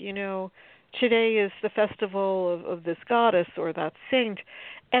Facebook, today is the festival of this goddess or that saint.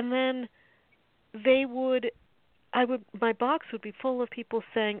 And then my box would be full of people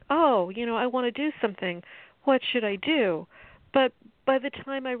saying, oh, I want to do something. What should I do? But by the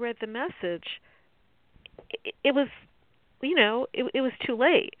time I read the message, it was, it was too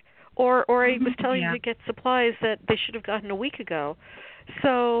late. Or I was telling you to get supplies that they should have gotten a week ago.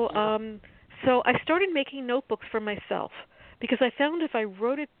 So I started making notebooks for myself, because I found if I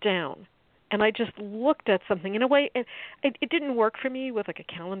wrote it down and I just looked at something in a way, and it didn't work for me with like a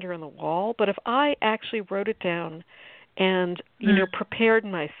calendar on the wall, but if I actually wrote it down and prepared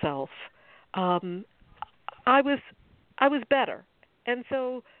myself, I was better. And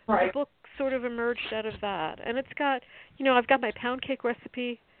so the book sort of emerged out of that. And it's got, I've got my pound cake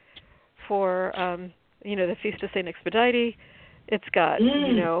recipe for the Feast of St. Expedite. It's got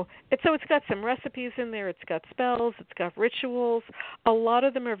it's got some recipes in there. It's got spells. It's got rituals. A lot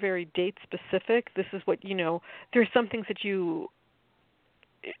of them are very date specific. This is what there's some things that you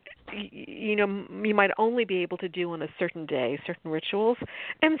might only be able to do on a certain day, certain rituals,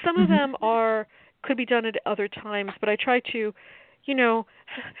 and some of them could be done at other times. But I try to,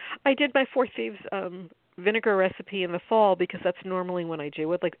 I did my Four Thieves vinegar recipe in the fall because that's normally when I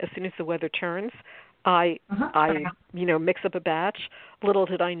do it. Like as soon as the weather turns, I mix up a batch. Little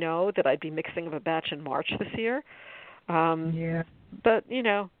did I know that I'd be mixing up a batch in March this year. But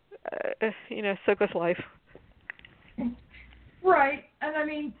so goes life. Right, and I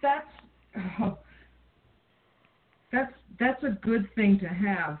mean that's a good thing to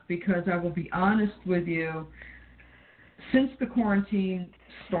have, because I will be honest with you. Since the quarantine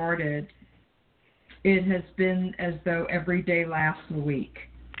started, it has been as though every day lasts a week.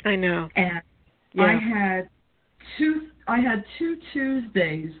 I know. And I had two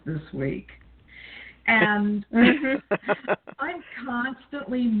Tuesdays this week. And I'm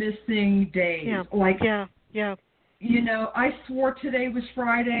constantly missing days. I swore today was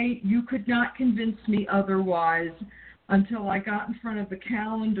Friday. You could not convince me otherwise until I got in front of the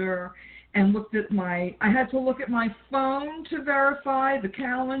calendar and looked at I had to look at my phone to verify the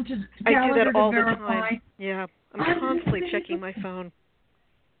calendar. I do that all the time. Yeah, I'm constantly checking my phone.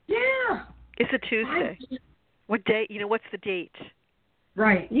 Yeah. It's a Tuesday. What day? What's the date?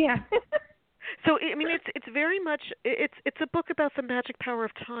 Right. Yeah. So it's very much it's a book about the magic power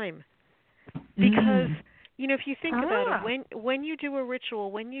of time, because if you think about it, when you do a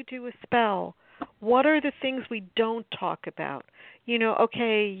ritual, when you do a spell, what are the things we don't talk about?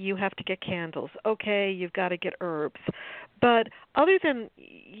 Okay, you have to get candles. Okay, you've got to get herbs. But other than,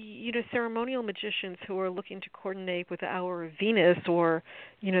 ceremonial magicians who are looking to coordinate with the hour of Venus or,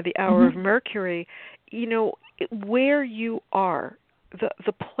 the hour of Mercury, where you are,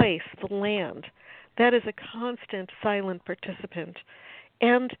 the place, the land, that is a constant silent participant.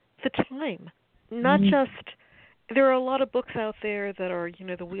 And the time, not just, there are a lot of books out there that are,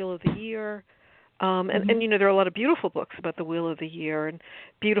 the Wheel of the Year, and there are a lot of beautiful books about the Wheel of the Year and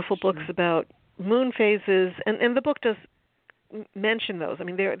beautiful books about moon phases, and the book does mention those. I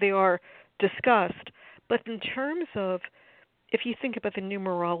mean, they are discussed, but in terms of, if you think about the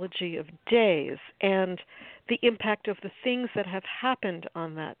numerology of days and the impact of the things that have happened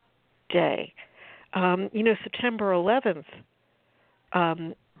on that day, September 11th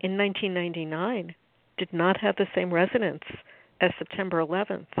in 1999 did not have the same resonance as September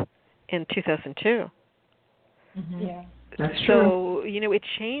 11th in 2002. Yeah. That's so, true. it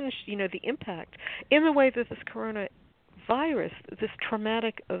changed, the impact in the way that this coronavirus, this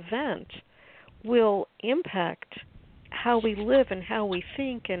traumatic event, will impact how we live and how we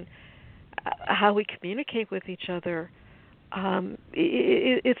think and how we communicate with each other.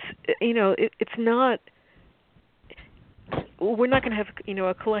 It's not. We're not going to have,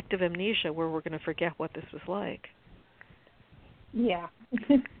 a collective amnesia where we're going to forget what this was like. Yeah.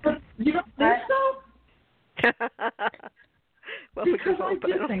 But you don't think so? Well, we Because can hope, I but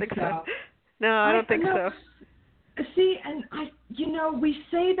I do don't think think so. No, I don't think so. See, and we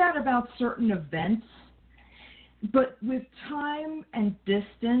say that about certain events, but with time and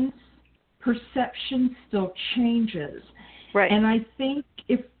distance, perception still changes. Right. And I think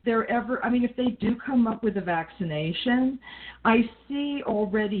if they do come up with a vaccination, I see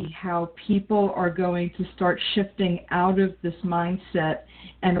already how people are going to start shifting out of this mindset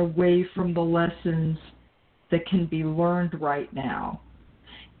and away from the lessons that can be learned right now.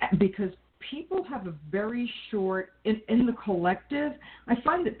 Because people have a very short, in the collective, I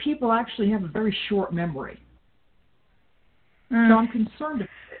find that people actually have a very short memory. So I'm concerned about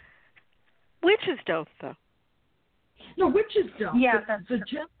it. Witches don't, though. No, witches don't. Yeah, but the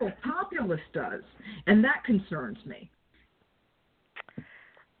general populace does, and that concerns me.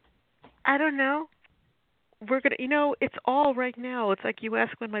 I don't know. We're going to, it's all right now. It's like you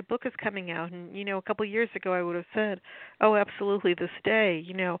ask when my book is coming out, and, a couple of years ago I would have said, oh, absolutely, this day,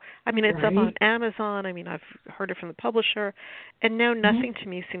 it's up on Amazon. I've heard it from the publisher, and now nothing to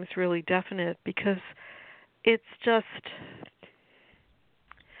me seems really definite because it's just,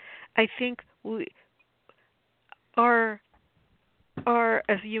 I think our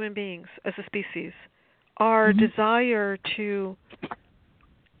as human beings, as a species, our desire to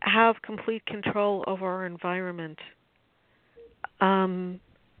have complete control over our environment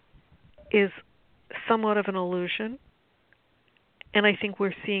is somewhat of an illusion, and I think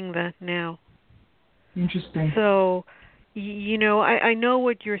we're seeing that now. Interesting. So, I know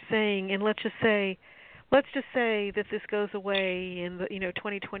what you're saying, and let's just say that this goes away in the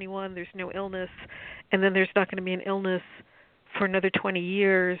 2021. There's no illness, and then there's not going to be an illness for another 20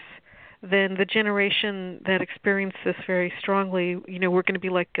 years. Then the generation that experienced this very strongly, we're going to be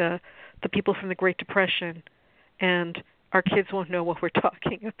like the people from the Great Depression, and our kids won't know what we're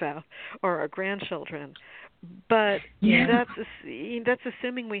talking about, or our grandchildren. But that's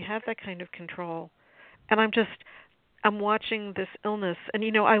assuming we have that kind of control. And I'm watching this illness, and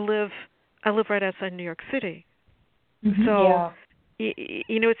I live right outside New York City, so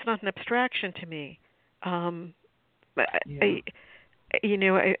it's not an abstraction to me. I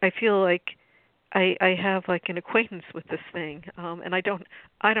feel like I have like an acquaintance with this thing, and I don't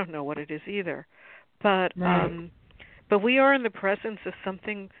know what it is either. But but we are in the presence of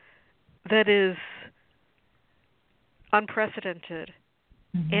something that is unprecedented.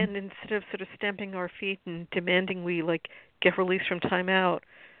 And instead of sort of stamping our feet and demanding we get released from time out,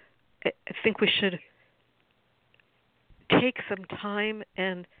 I think we should take some time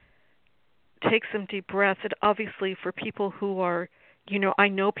and take some deep breaths. And obviously for people who are, I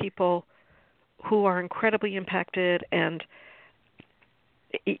know people who are incredibly impacted and,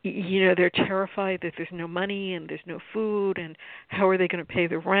 they're terrified that there's no money and there's no food and how are they going to pay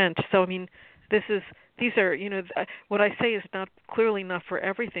the rent. So, these are, what I say is clearly not for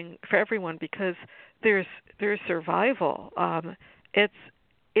everyone, because there's survival.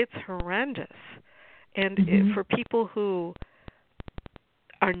 It's horrendous. And for people who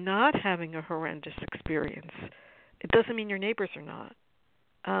are not having a horrendous experience, it doesn't mean your neighbors are not.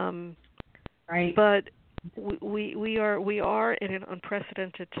 Right. But we are in an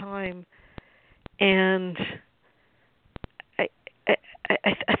unprecedented time, and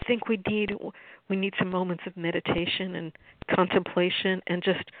I think we need some moments of meditation and contemplation and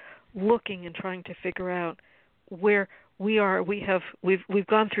just looking and trying to figure out where we've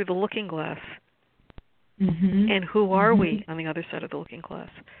gone through the looking glass. Mm-hmm. And who are we on the other side of the looking glass?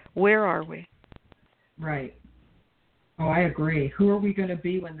 Where are we? Right. Oh, I agree. Who are we going to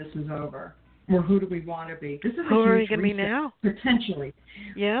be when this is over? Or who do we want to be? This is who a are we huge going to be reset, now? potentially.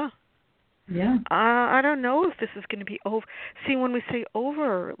 Yeah. Yeah. I don't know if this is going to be over. See, when we say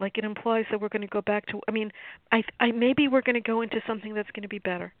over, like it implies that we're going to go back to. I mean, I maybe we're going to go into something that's going to be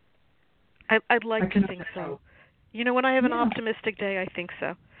better. I'd like to think so. You know, when I have an optimistic day, I think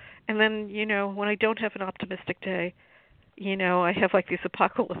so. And then, you know, when I don't have an optimistic day, you know, I have like these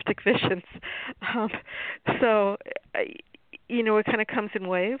apocalyptic visions. So, you know, it kind of comes in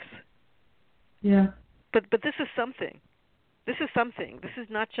waves. Yeah. But this is something. This is something. This is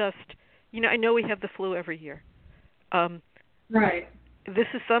not just, you know, I know we have the flu every year. Right. This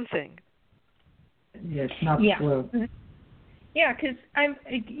is something. Yeah, it's not the flu. Yeah, because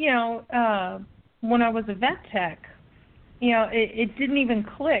when I was a vet tech, you know, it didn't even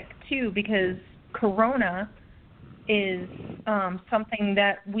click, too, because corona is something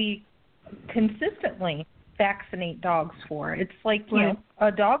that we consistently vaccinate dogs for. It's like, you know,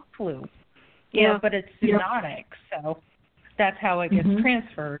 a dog flu. Yeah, but it's zoonotic, so that's how it gets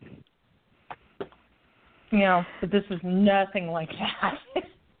transferred. You know, but this is nothing like that.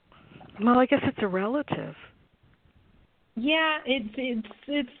 Well, I guess it's a relative. Yeah,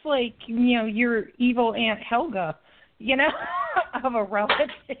 it's like, you know, your evil Aunt Helga, you know, of a relative.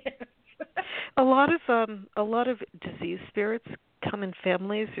 A lot of disease spirits come in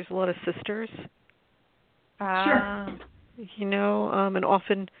families. There's a lot of sisters. Sure. You know, and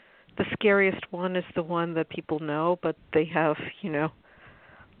often the scariest one is the one that people know, but they have, you know,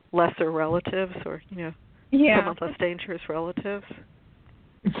 lesser relatives or, you know, somewhat less dangerous relatives.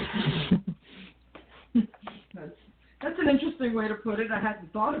 That's an interesting way to put it. I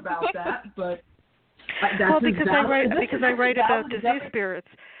hadn't thought about that, but because I write about disease spirits.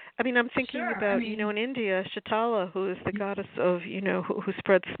 I mean, I'm thinking about, you know, in India, Shatala, who is the goddess of, you know, who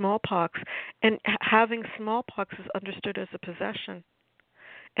spread smallpox, and having smallpox is understood as a possession.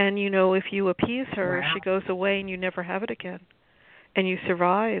 And, you know, if you appease her, she goes away and you never have it again. And you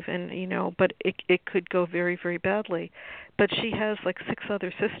survive, and, you know, but it could go very, very badly. But she has like 6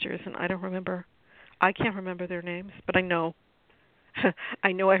 other sisters, and I can't remember their names, but I know.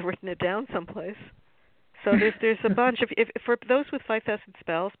 I know I've written it down someplace. So there's a bunch of, if for those with 5,000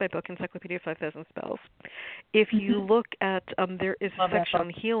 spells, my book Encyclopedia of 5,000 Spells, if you look at there is a section on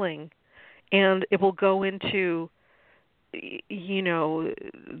healing, and it will go into, you know,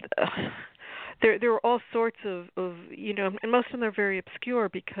 there are all sorts of you know, and most of them are very obscure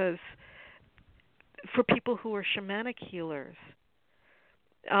because for people who are shamanic healers,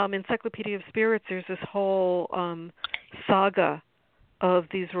 Encyclopedia of Spirits, there's this whole saga of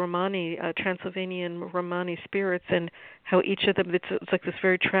these Romani, Transylvanian Romani spirits, and how each of them, it's like this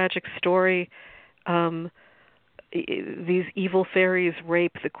very tragic story. These evil fairies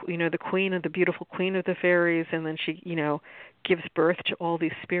rape the queen, of the beautiful queen of the fairies, and then she, you know, gives birth to all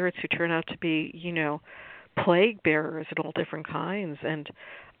these spirits who turn out to be, you know, plague bearers of all different kinds, and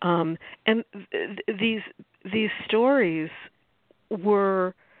these stories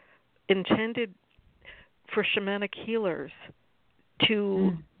were intended for shamanic healers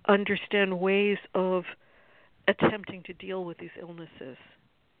to understand ways of attempting to deal with these illnesses.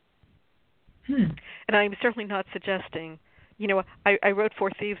 And I'm certainly not suggesting, you know, I wrote Four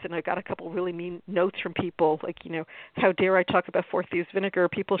Thieves, and I got a couple really mean notes from people, like, you know, how dare I talk about Four Thieves vinegar?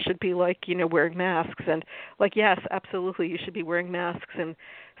 People should be, like, you know, wearing masks. And, like, yes, absolutely, you should be wearing masks and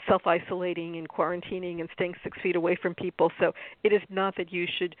self-isolating and quarantining and staying 6 feet away from people. So it is not that you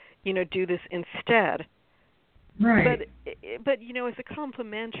should, you know, do this instead. Right. But you know, as a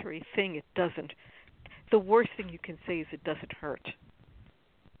complimentary thing, it doesn't. The worst thing you can say is it doesn't hurt.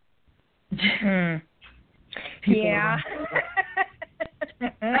 Yeah.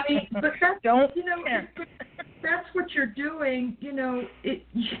 I mean, but that's, you know, that's what you're doing. You know,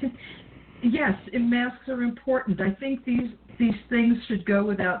 yes, masks are important. I think these things should go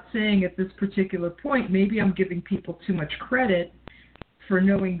without saying at this particular point. Maybe I'm giving people too much credit for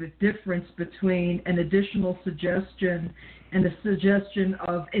knowing the difference between an additional suggestion and a suggestion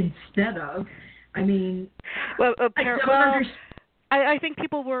of instead of. I mean, I think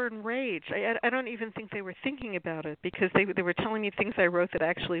people were enraged. I don't even think they were thinking about it because they were telling me things I wrote that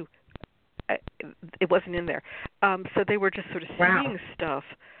actually it wasn't in there. So they were just sort of seeing stuff.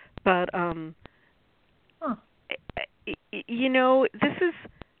 But you know, this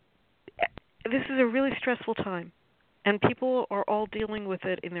is a really stressful time. And people are all dealing with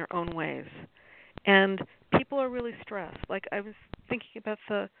it in their own ways. And people are really stressed. Like, I was thinking about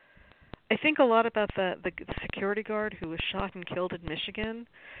I think a lot about the security guard who was shot and killed in Michigan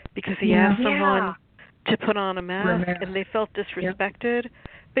because he asked someone to put on a mask and they felt disrespected.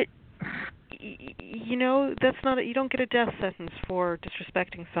 But you know, that's not you don't get a death sentence for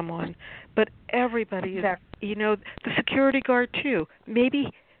disrespecting someone, but everybody is, you know, the security guard too. Maybe,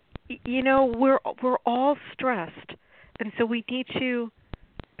 you know, we're all stressed, and so we need to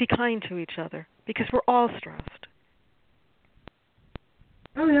be kind to each other because we're all stressed.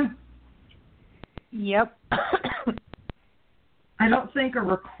 Oh yeah. Yep. I don't think a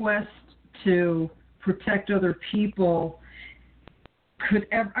request to protect other people could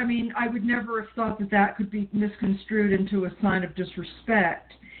ever, I mean, I would never have thought that could be misconstrued into a sign of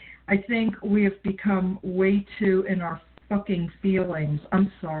disrespect. I think we have become way too in our fucking feelings. I'm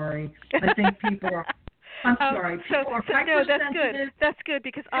sorry. I think people are, I'm sorry. People are no, that's good. That's good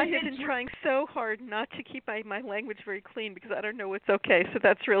because I have been trying so hard not to keep my language very clean because I don't know what's okay. So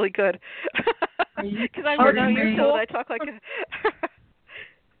that's really good. Because I'm 9 years old, I talk like a...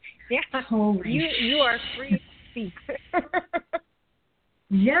 Yeah, you are free to speak.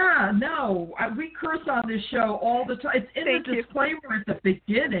 Yeah, no, we curse on this show all the time. It's in the disclaimer at the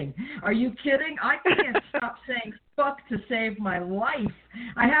beginning. Are you kidding? I can't stop saying fuck to save my life.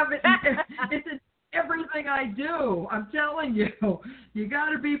 I have it. It's in everything I do. I'm telling you, you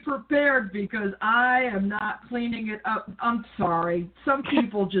got to be prepared because I am not cleaning it up. I'm sorry. Some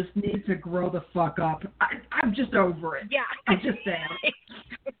people just need to grow the fuck up. I'm just over it. Yeah, I just am.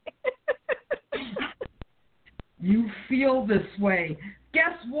 You feel this way.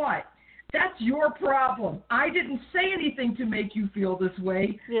 Guess what? That's your problem. I didn't say anything to make you feel this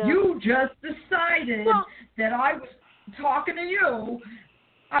way. Yeah. You just decided that I was talking to you.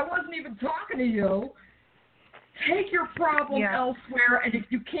 I wasn't even talking to you. Take your problem elsewhere, and if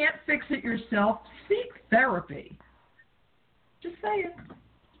you can't fix it yourself, seek therapy. Just saying.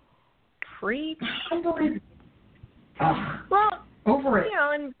 Preach. Unbelievable. Well, over it. You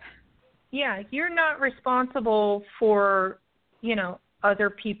know, and you're not responsible for, you know,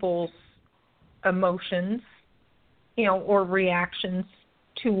 other people's emotions, you know, or reactions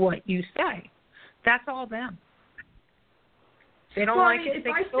to what you say. That's all them. They don't like it.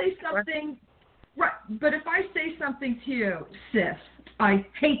 If I say something, right? But if I say something to you, sis, I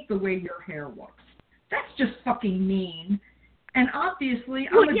hate the way your hair looks. That's just fucking mean. And obviously,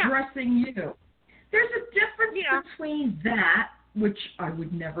 I'm addressing you. There's a difference between that, which I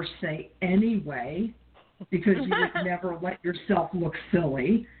would never say anyway, because you would never let yourself look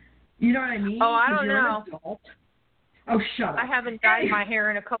silly. You know what I mean? Oh, I don't know. An adult. Oh, shut up. I haven't dyed my hair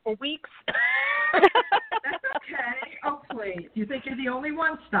in a couple weeks. That's okay. Oh, please. You think you're the only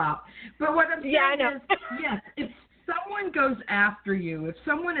one? Stop. But what I'm saying is, yes, if someone goes after you, if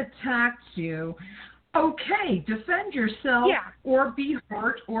someone attacks you, okay, defend yourself or be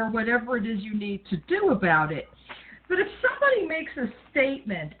hurt or whatever it is you need to do about it. But if somebody makes a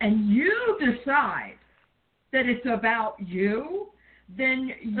statement and you decide that it's about you,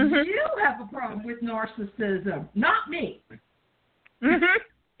 then you have a problem with narcissism, not me.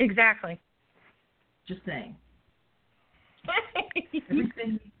 Exactly. Just saying.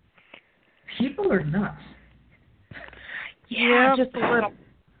 Everything. People are nuts. Yeah, just a little.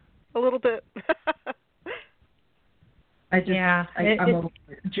 A little bit. I'm over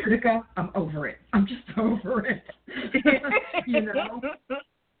it. Judika, I'm over it. I'm just over it. You know,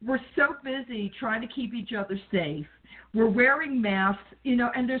 we're so busy trying to keep each other safe. We're wearing masks, you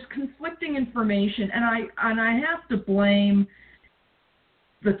know, and there's conflicting information, and I have to blame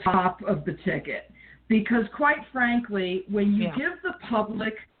the top of the ticket because, quite frankly, when you give the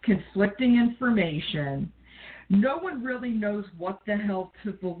public conflicting information, no one really knows what the hell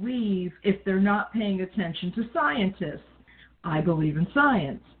to believe if they're not paying attention to scientists. I believe in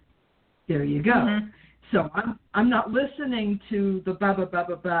science. There you go. So I'm not listening to the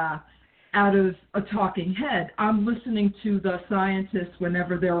ba out of a talking head. I'm listening to the scientists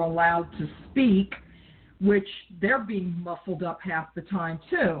whenever they're allowed to speak, which they're being muffled up half the time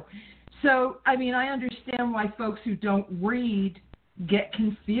too. So, I mean, I understand why folks who don't read get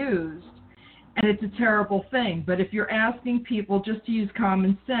confused, and it's a terrible thing. But if you're asking people just to use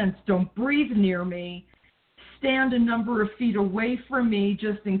common sense, don't breathe near me, stand a number of feet away from me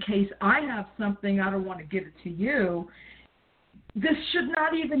just in case I have something, I don't want to give it to you, this should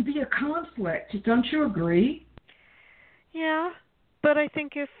not even be a conflict. Don't you agree? Yeah, but I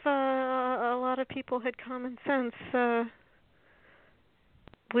think if a lot of people had common sense,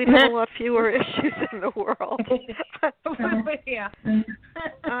 we'd have a lot fewer issues in the world.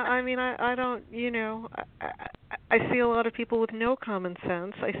 I mean, I don't, you know, I see a lot of people with no common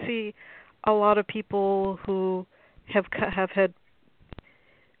sense. I see a lot of people who have had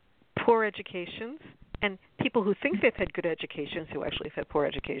poor educations, and people who think they've had good educations who actually have had poor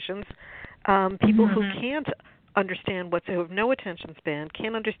educations, people who can't understand who have no attention span,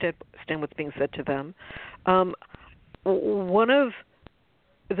 can't understand what's being said to them. One of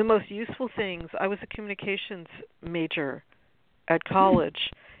the most useful things, I was a communications major at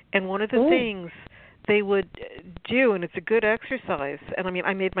college, and one of the things they would do, and it's a good exercise, and I mean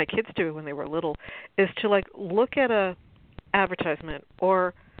I made my kids do it when they were little, is to like look at a advertisement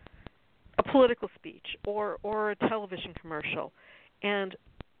or a political speech or a television commercial and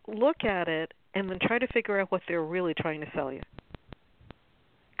look at it and then try to figure out what they're really trying to sell you.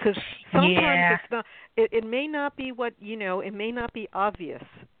 Because sometimes it's not. It may not be what it may not be obvious.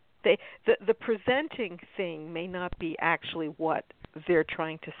 The presenting thing may not be actually what they're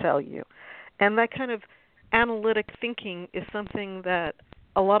trying to sell you, and that kind of analytic thinking is something that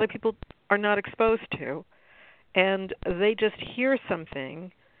a lot of people are not exposed to, and they just hear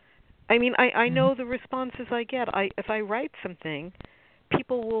something. I mean, I know the responses I get. If I write something,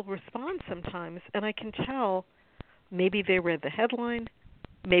 people will respond sometimes, and I can tell maybe they read the headline,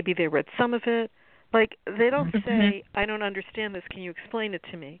 maybe they read some of it. Like, they don't say, I don't understand this, can you explain it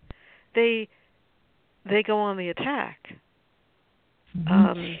to me? They go on the attack.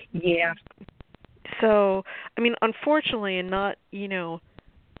 So, I mean, unfortunately, and not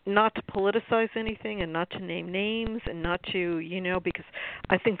to politicize anything and not to name names and not to, because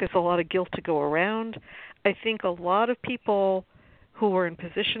I think there's a lot of guilt to go around. I think a lot of people who are in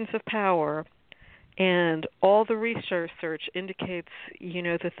positions of power, and all the research indicates,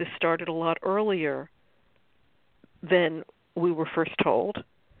 that this started a lot earlier than we were first told.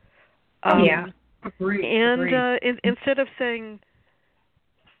 Agreed. And instead of saying,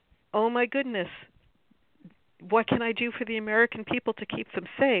 oh my goodness, what can I do for the American people to keep them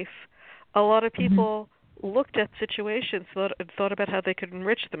safe? A lot of people looked at situations, thought about how they could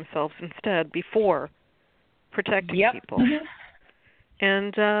enrich themselves instead before protecting people.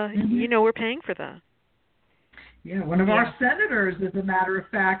 And, we're paying for that. Yeah, one of our senators, as a matter of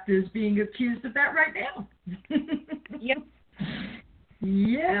fact, is being accused of that right now.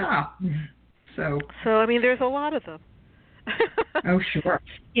 Yeah. So, So I mean, there's a lot of them. Oh, sure.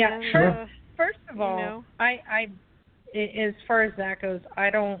 Yeah, And, sure. First of all, I as far as that goes, I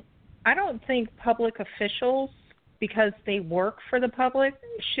don't think public officials, because they work for the public,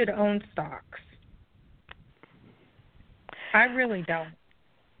 should own stocks. I really don't.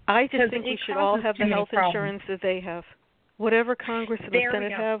 I just think we should all have the health insurance that they have. Whatever Congress and the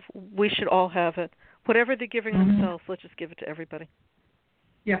Senate have, we should all have it. Whatever they're giving themselves, let's just give it to everybody.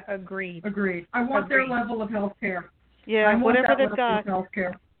 Yeah. Agreed. I want their level of health care. Yeah, whatever they've got. Health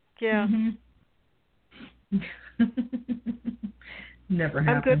care. Yeah. Never happened.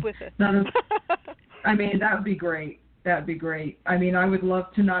 I'm good with it. I mean, that would be great. That'd be great. I mean, I would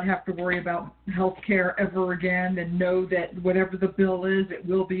love to not have to worry about health care ever again and know that whatever the bill is, it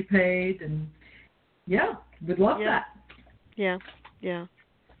will be paid. And, we'd love that. Yeah.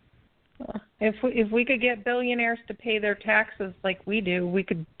 If we could get billionaires to pay their taxes like we do, we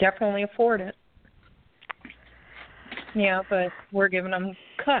could definitely afford it. Yeah, but we're giving them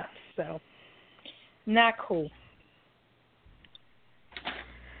cuts, so not cool.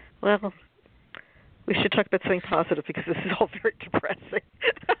 Well, we should talk about something positive because this is all very depressing.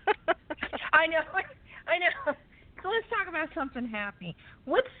 I know. So let's talk about something happy.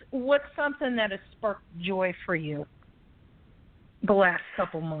 What's something that has sparked joy for you the last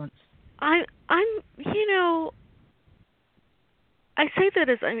couple months? I say that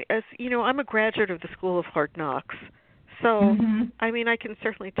as I'm a graduate of the School of Hard Knocks. So, I mean, I can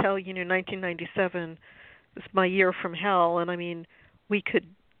certainly tell, 1997 was my year from hell, and I mean, we could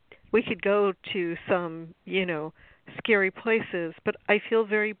go to some, scary places, but I feel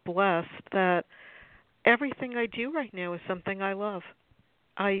very blessed that everything I do right now is something I love.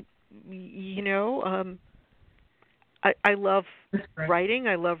 I love writing.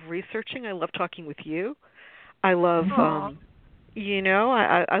 I love researching. I love talking with you. I love, I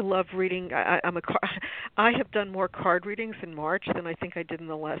love reading. I have done more card readings in March than I think I did in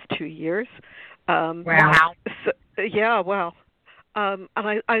the last 2 years. Wow. So, yeah, wow. And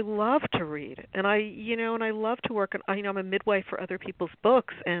I love to read, and I love to work on. I'm a midwife for other people's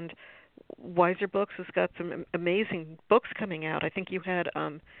books, and Wiser Books has got some amazing books coming out. I think you had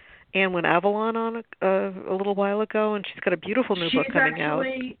Anne Wynne Avalon on a little while ago, and she's got a beautiful new book coming out.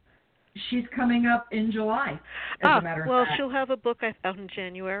 She's coming up in July, as a matter of fact. She'll have a book out in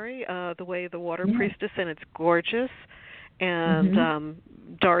January, The Way of the Water Priestess, and it's gorgeous. And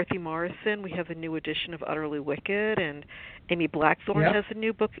Dorothy Morrison, we have a new edition of Utterly Wicked, and Amy Blackthorne has a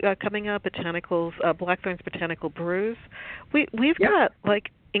new book coming up, Blackthorne's Botanical Brews. We've got,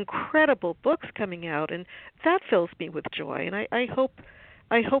 like, incredible books coming out, and that fills me with joy. And I hope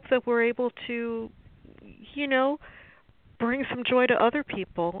that we're able to, bring some joy to other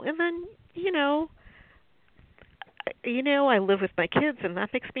people. And then, I live with my kids, and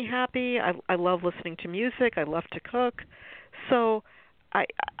that makes me happy. I love listening to music. I love to cook. So I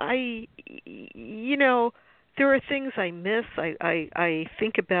there are things I miss. I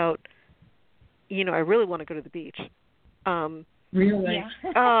think about, I really want to go to the beach. Really? Yeah.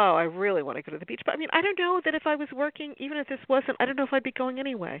 Oh, I really want to go to the beach. But I don't know that if I was working, even if this wasn't, I don't know if I'd be going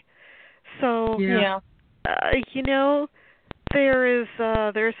anyway. So, Yeah. there's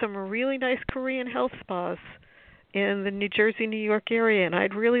some really nice Korean health spas in the New Jersey, New York area, and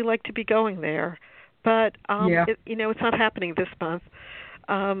I'd really like to be going there. But it's not happening this month.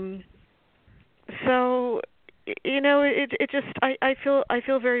 So, it just I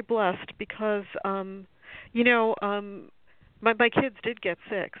feel very blessed because my kids did get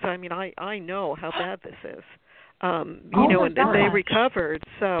sick. So I know how bad this is. And they recovered.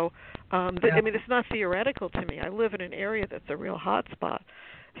 So it's not theoretical to me. I live in an area that's a real hot spot.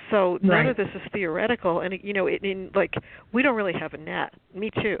 So none of this is theoretical, and we don't really have a net. Me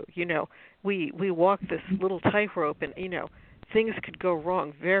too. We walk this little tightrope, and things could go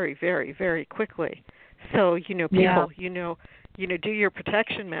wrong very, very, very quickly. So people, do your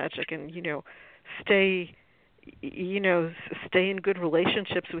protection magic, and stay in good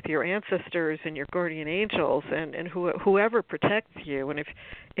relationships with your ancestors and your guardian angels, and whoever protects you. And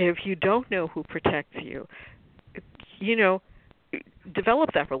if you don't know who protects you,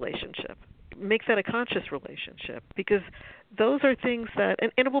 develop that relationship. Make that a conscious relationship, because those are things that,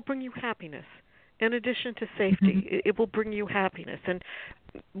 and it will bring you happiness. In addition to safety, it will bring you happiness. And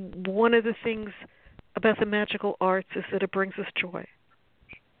one of the things about the magical arts is that it brings us joy.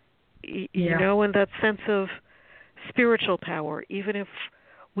 And that sense of spiritual power, even if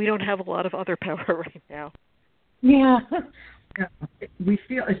we don't have a lot of other power right now. Yeah. It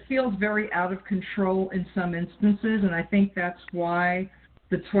feels very out of control in some instances, and I think that's why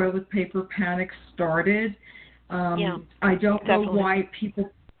the toilet paper panic started. I don't know why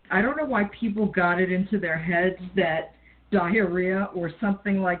people got it into their heads that diarrhea or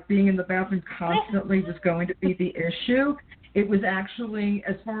something like being in the bathroom constantly was going to be the issue. It was actually,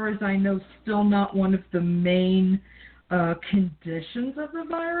 as far as I know, still not one of the main conditions of the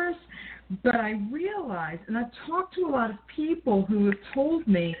virus. But I realized, and I've talked to a lot of people who have told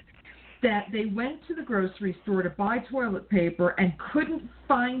me that they went to the grocery store to buy toilet paper and couldn't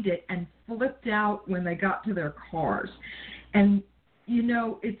find it and flipped out when they got to their cars. And,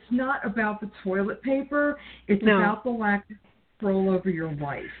 it's not about the toilet paper. It's about the lack of control over your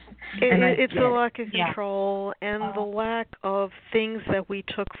life. It's the lack of control and the lack of things that we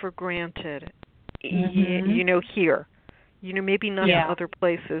took for granted, here. Maybe not in other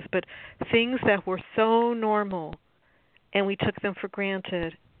places, but things that were so normal, and we took them for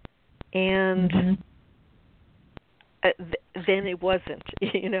granted, and then it wasn't,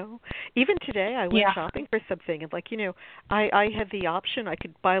 Even today, I went shopping for something, and I had the option. I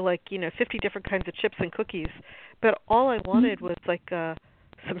could buy 50 different kinds of chips and cookies, but all I wanted was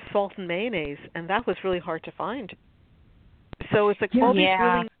some salt and mayonnaise, and that was really hard to find. So it's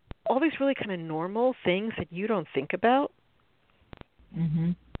all these really kind of normal things that you don't think about.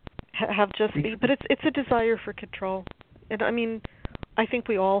 Have just been, but it's a desire for control, and I think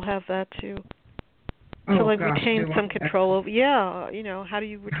we all have that too. To retain some control over, how do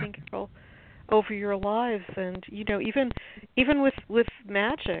you retain control over your lives? And even with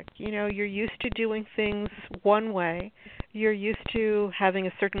magic, you're used to doing things one way. You're used to having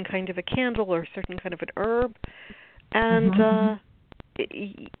a certain kind of a candle or a certain kind of an herb, and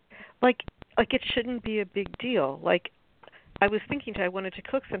it shouldn't be a big deal. I was thinking I wanted to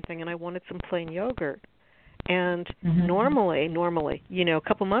cook something, and I wanted some plain yogurt. And normally, a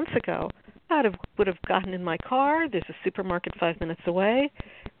couple months ago, I would have gotten in my car. There's a supermarket 5 minutes away,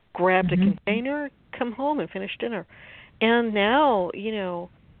 grabbed a container, come home, and finished dinner. And now,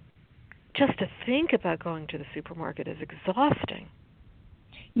 just to think about going to the supermarket is exhausting.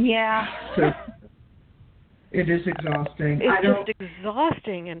 Yeah. It is exhausting. It's just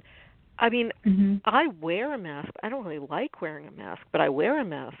exhausting, and I wear a mask. I don't really like wearing a mask, but I wear a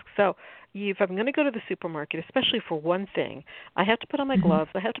mask. So if I'm going to go to the supermarket, especially for one thing, I have to put on my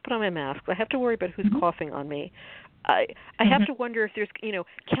gloves. I have to put on my mask. I have to worry about who's coughing on me. I have to wonder if there's,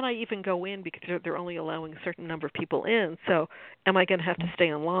 can I even go in because they're only allowing a certain number of people in. So am I going to have to stay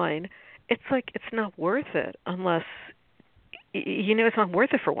in line? It's it's not worth it unless, it's not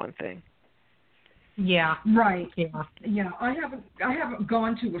worth it for one thing. Yeah. Right. Yeah. I haven't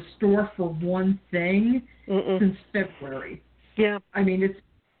gone to a store for one thing since February. Yeah.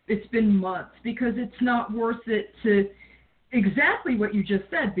 it's been months, because it's not worth it to exactly what you just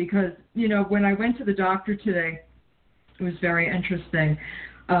said. Because, you know, when I went to the doctor today, it was very interesting.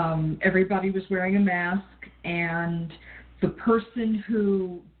 Everybody was wearing a mask, and the person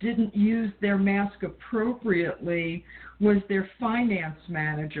who didn't use their mask appropriately was their finance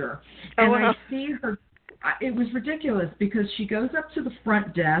manager. And I see her, it was ridiculous, because she goes up to the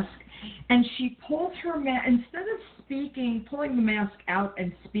front desk and she pulls her mask, instead of pulling the mask out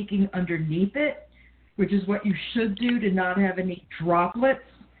and speaking underneath it, which is what you should do to not have any droplets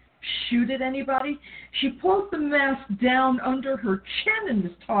shoot at anybody, she pulls the mask down under her chin and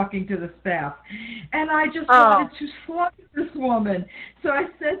is talking to the staff. And I just wanted to slap this woman. So I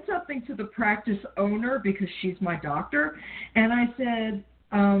said something to the practice owner, because she's my doctor, and I said,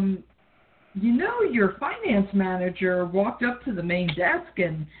 you know, your finance manager walked up to the main desk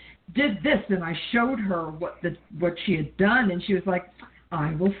and did this, and I showed her what she had done, and she was like,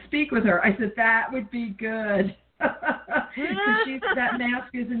 I will speak with her. I said, that would be good. That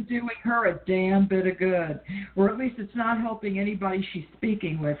mask isn't doing her a damn bit of good, or at least it's not helping anybody she's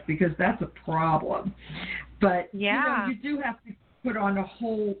speaking with, because that's a problem. But you know, you do have to put on a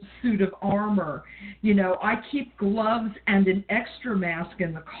whole suit of armor. You know, I keep gloves and an extra mask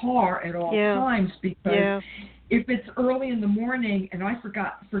in the car at all times, because if it's early in the morning and I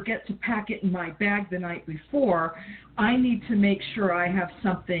forget to pack it in my bag the night before, I need to make sure I have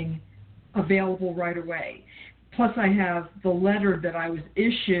something available right away. Plus, I have the letter that I was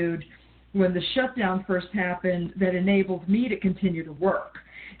issued when the shutdown first happened that enabled me to continue to work.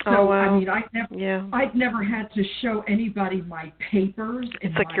 So, I mean, I've never had to show anybody my papers.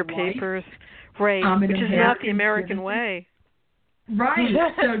 It's like your papers, right, which is not the American way. Right.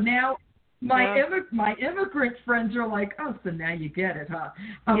 So now my immigrant friends are like, oh, so now you get it, huh?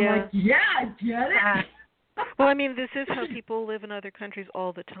 I'm like, yeah, I get it. Well, I mean, this is how people live in other countries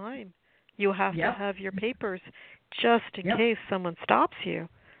all the time. You have to have your papers just in case someone stops you.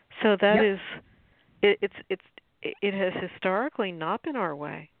 So that is, it has historically not been our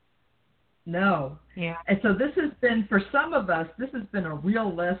way. No. Yeah. And so this has been, for some of us, this has been a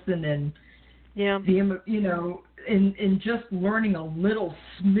real lesson in the, you know, in just learning a little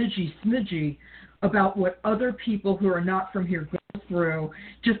smidgy about what other people who are not from here go through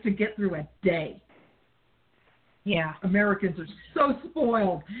just to get through a day. Yeah. Americans are so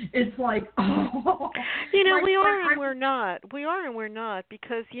spoiled. It's like, oh. You know, we are and we're not. We are and we're not,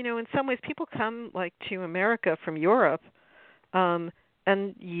 because, you know, in some ways people come, like, to America from Europe, and,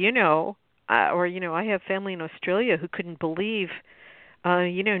 you know, or, you know, I have family in Australia who couldn't believe,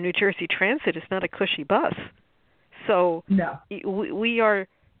 you know, New Jersey Transit is not a cushy bus. So we are,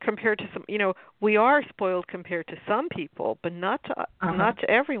 compared to some, you know, we are spoiled compared to some people, but not to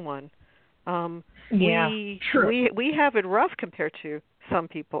everyone. We have it rough compared to some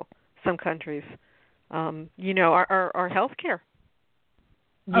people, some countries. You know, our health care.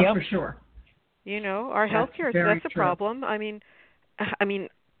 Oh, for sure. You know, our health care, that's a problem. I mean,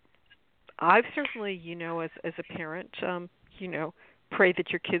 I've certainly, you know, as a parent, you know, pray that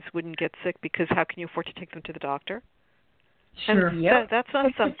your kids wouldn't get sick, because how can you afford to take them to the doctor? Sure. And that's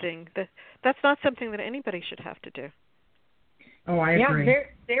not something that anybody should have to do. Oh, I agree. Yeah,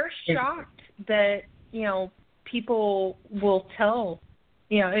 they're shocked that, you know, people will tell,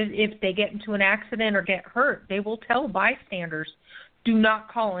 you know, if they get into an accident or get hurt, they will tell bystanders, do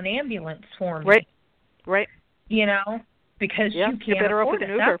not call an ambulance for me. Right. You know, because you can't you're better afford off with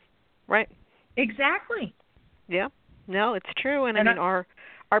an Uber. Right. Exactly. Yeah. No, it's true. And I mean, our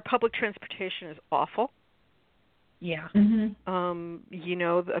public transportation is awful. Yeah. Mm-hmm. You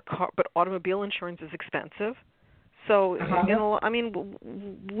know, but automobile insurance is expensive. So, you know, I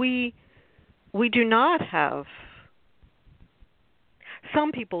mean, we do not have.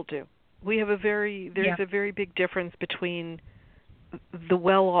 Some people do. We have there's a very big difference between the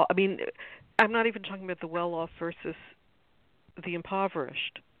well-off. I mean, I'm not even talking about the well-off versus the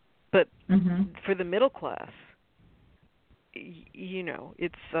impoverished, but for the middle class, you know,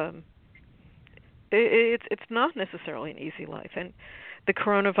 it's not necessarily an easy life, and the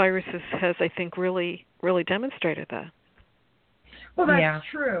coronavirus has, I think, really demonstrated that. Well, that's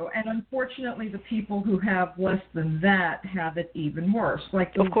true, and unfortunately, the people who have less than that have it even worse.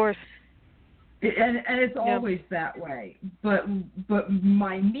 Like, of course, and it's always that way. But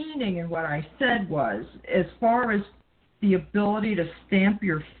my meaning in what I said was, as far as the ability to stamp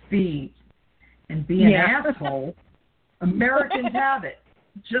your feet and be an asshole, Americans have it.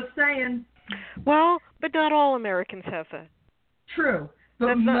 Just saying. Well, but not all Americans have that. True.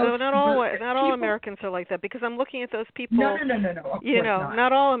 But not all Americans are like that, because I'm looking at those people. No. You know,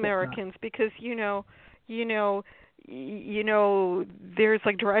 not all Americans, because you know, there's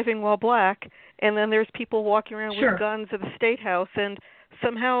like driving while black, and then there's people walking around Sure. with guns at the State House, and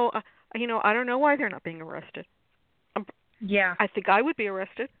somehow, I don't know why they're not being arrested. Yeah. I think I would be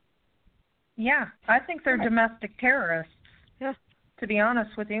arrested. Yeah, I think they're domestic terrorists. Yeah. To be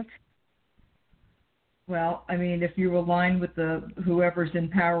honest with you. Well, I mean, if you align with whoever's in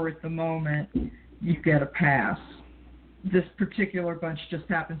power at the moment, you get a pass. This particular bunch just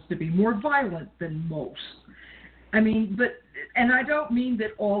happens to be more violent than most. I mean, and I don't mean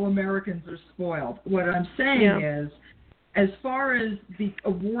that all Americans are spoiled. What I'm saying is, as far as the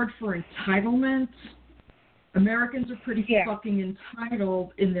award for entitlement, Americans are pretty fucking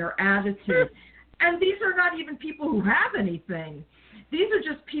entitled in their attitude. And these are not even people who have anything. These are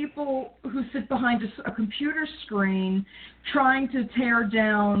just people who sit behind a computer screen trying to tear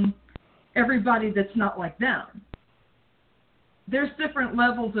down everybody that's not like them. There's different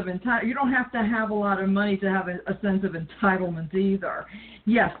levels of entitlement. You don't have to have a lot of money to have a sense of entitlement either.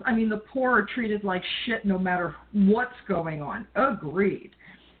 Yes, I mean, the poor are treated like shit no matter what's going on. Agreed.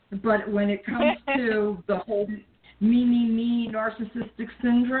 But when it comes to the whole me, narcissistic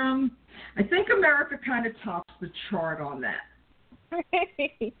syndrome, I think America kind of tops the chart on that.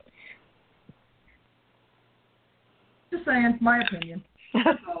 Just saying, my opinion.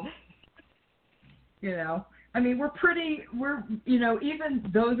 So, I mean,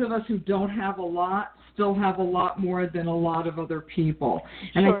 even those of us who don't have a lot still have a lot more than a lot of other people.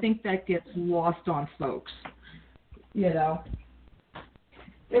 And Sure. I think that gets lost on folks.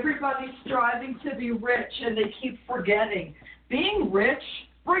 Everybody's striving to be rich, and they keep forgetting. Being rich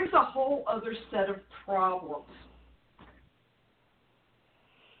brings a whole other set of problems.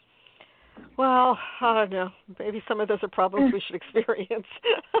 Well, I don't know. Maybe some of those are problems we should experience.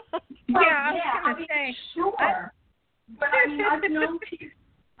 Sure. But I mean,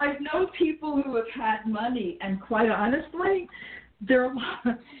 I've known people who have had money, and quite honestly, there's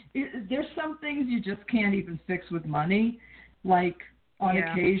some things you just can't even fix with money, like on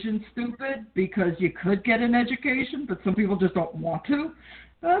occasion stupid, because you could get an education, but some people just don't want to.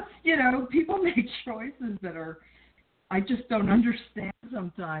 That's, people make choices that I just don't understand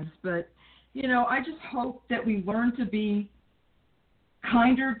sometimes, but I just hope that we learn to be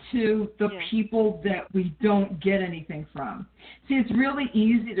kinder to the people that we don't get anything from. See, it's really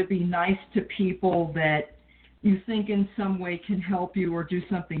easy to be nice to people that you think in some way can help you or do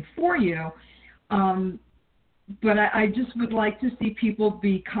something for you. But I just would like to see people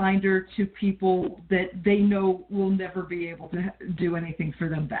be kinder to people that they know will never be able to do anything for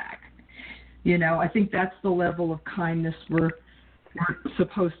them back. I think that's the level of kindness we're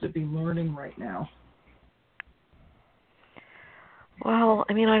supposed to be learning right now. Well,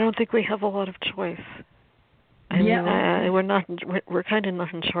 I mean, I don't think we have a lot of choice. I mean, we're kind of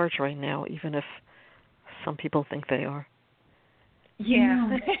not in charge right now, even if some people think they are.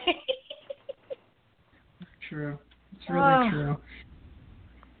 Yeah. True. It's really true.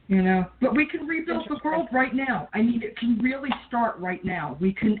 But we can rebuild the world right now. I mean, it can really start right now.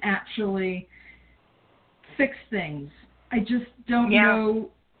 We can actually fix things. I just don't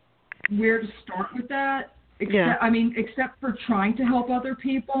know where to start with that. Except for trying to help other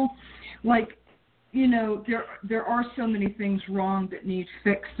people. Like, there are so many things wrong that need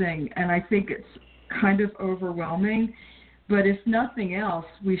fixing, and I think it's kind of overwhelming. But if nothing else,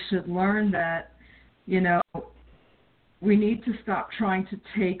 we should learn that, we need to stop trying to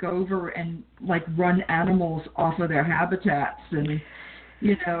take over and, like, run animals off of their habitats and,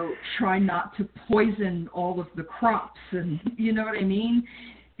 try not to poison all of the crops. And you know what I mean?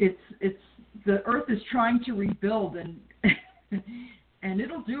 It's the earth is trying to rebuild, and and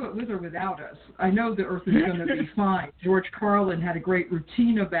it'll do it with or without us. I know the earth is going to be fine. George Carlin had a great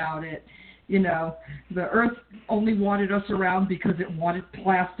routine about it. The earth only wanted us around because it wanted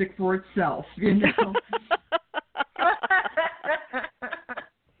plastic for itself,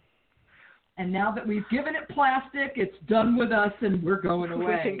 And now that we've given it plastic, it's done with us, and we're going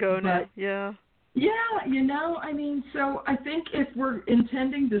away. We can go now, yeah. Yeah, I mean, so I think if we're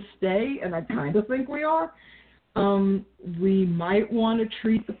intending to stay, and I kind of think we are, we might want to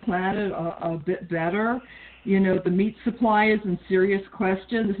treat the planet a bit better. The meat supply is in serious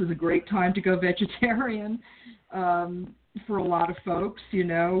question. This is a great time to go vegetarian for a lot of folks.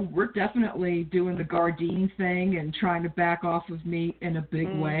 We're definitely doing the Gardein thing and trying to back off of meat in a big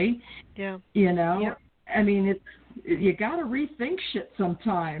way. Yeah. I mean, you got to rethink shit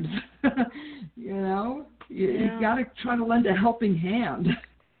sometimes. You got to try to lend a helping hand.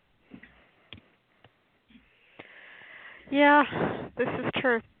 Yeah, this is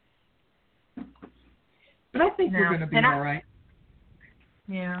true. But I think we're going to be all right.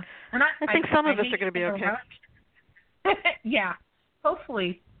 Yeah. And I think some of us are going to be okay. Yeah.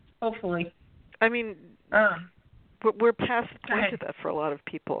 Hopefully. I mean, we're past the point of that for a lot of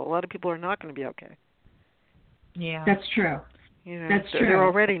people. A lot of people are not going to be okay. Yeah. That's true. That's true. They're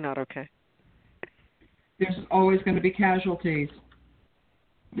already not okay. There's always going to be casualties.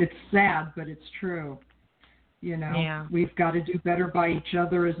 It's sad, but it's true. We've got to do better by each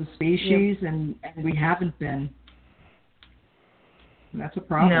other as a species, and we haven't been. And that's a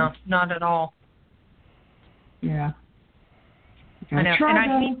problem. No, not at all. Yeah. I know, and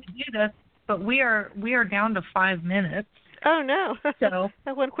I hate to do this, but we are down to 5 minutes. Oh no! So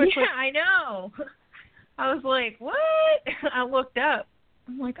that went quickly. Yeah, I know. I was like, what? I looked up.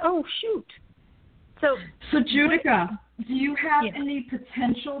 I'm like, oh shoot. So Judika, do you have any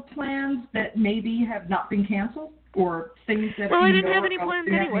potential plans that maybe have not been canceled, or things that? Well, I didn't have any plans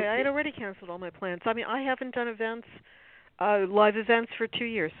anyway. I had already canceled all my plans. I mean, I haven't done events, live events, for 2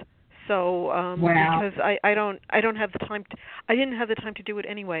 years. So wow. Because I don't have the time. I didn't have the time to do it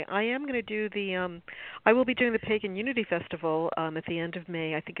anyway. I am going to do the. I will be doing the Pagan Unity Festival at the end of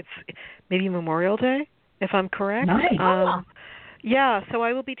May. I think it's maybe Memorial Day, if I'm correct. Nice. Yeah, so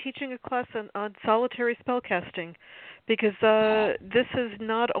I will be teaching a class on solitary spellcasting, because this has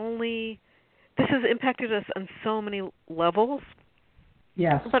impacted us on so many levels.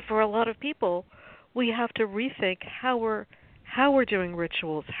 Yes. But for a lot of people, we have to rethink how we're doing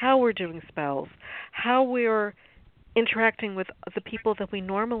rituals, how we're doing spells, how we're interacting with the people that we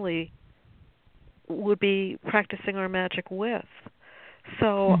normally would be practicing our magic with.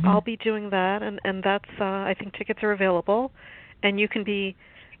 So I'll be doing that, and that's I think tickets are available. And you can be,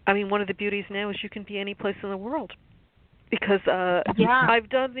 I mean, one of the beauties now is you can be any place in the world, because I've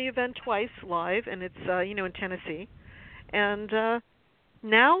done the event twice live, and it's in Tennessee, and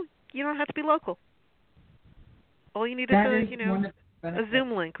now you don't have to be local. All you need is a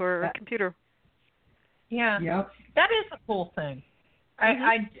Zoom link or a computer. Yeah, that is a cool thing.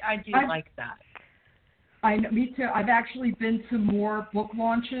 I do like that. Me too. I've actually been to more book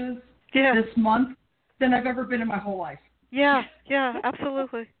launches this month than I've ever been in my whole life. Yeah,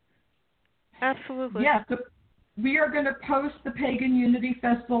 absolutely. Absolutely. Yeah, so we are going to post the Pagan Unity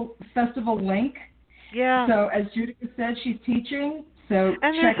Festival link. Yeah. So as Judika said, she's teaching, so check it out.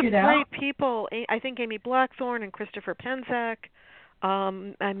 And there's great people. I think Amy Blackthorne and Christopher Penzak.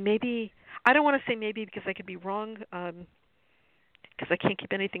 And maybe, I don't want to say maybe because I could be wrong, because I can't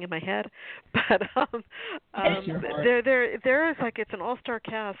keep anything in my head. But there is it's an all-star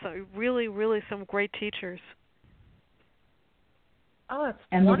cast. Really, really some great teachers. Oh, it's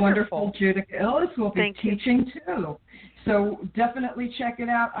and wonderful. The wonderful Judika Illes will be teaching too. So definitely check it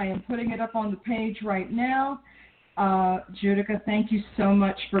out. I am putting it up on the page right now. Judika, thank you so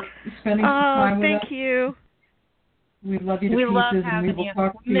much for spending some time with us. Thank you. We love you to pieces, love and we will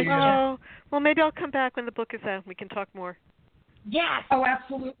talk to you. Oh, well, maybe I'll come back when the book is out and we can talk more. Yes. Oh,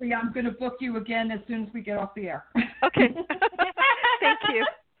 absolutely. I'm going to book you again as soon as we get off the air. Okay. Thank you.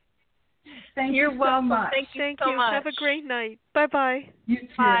 Thank you so much. Thank you so much. Have a great night. Bye-bye. You too.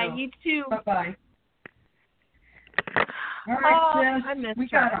 Bye. You too. Bye-bye. All right, sis. We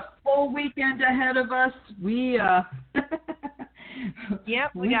got a full weekend ahead of us. We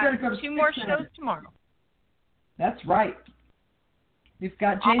Yep, we got 2 more shows tomorrow. That's right. We've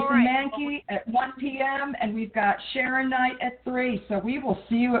got Jason Mankey at 1 p.m. and we've got Sharon Knight at 3. So we will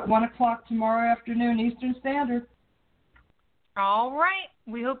see you at 1 o'clock tomorrow afternoon Eastern Standard. All right.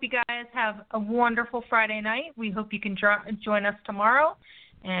 We hope you guys have a wonderful Friday night. We hope you can join us tomorrow.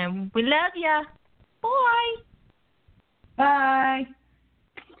 And we love ya. Bye. Bye.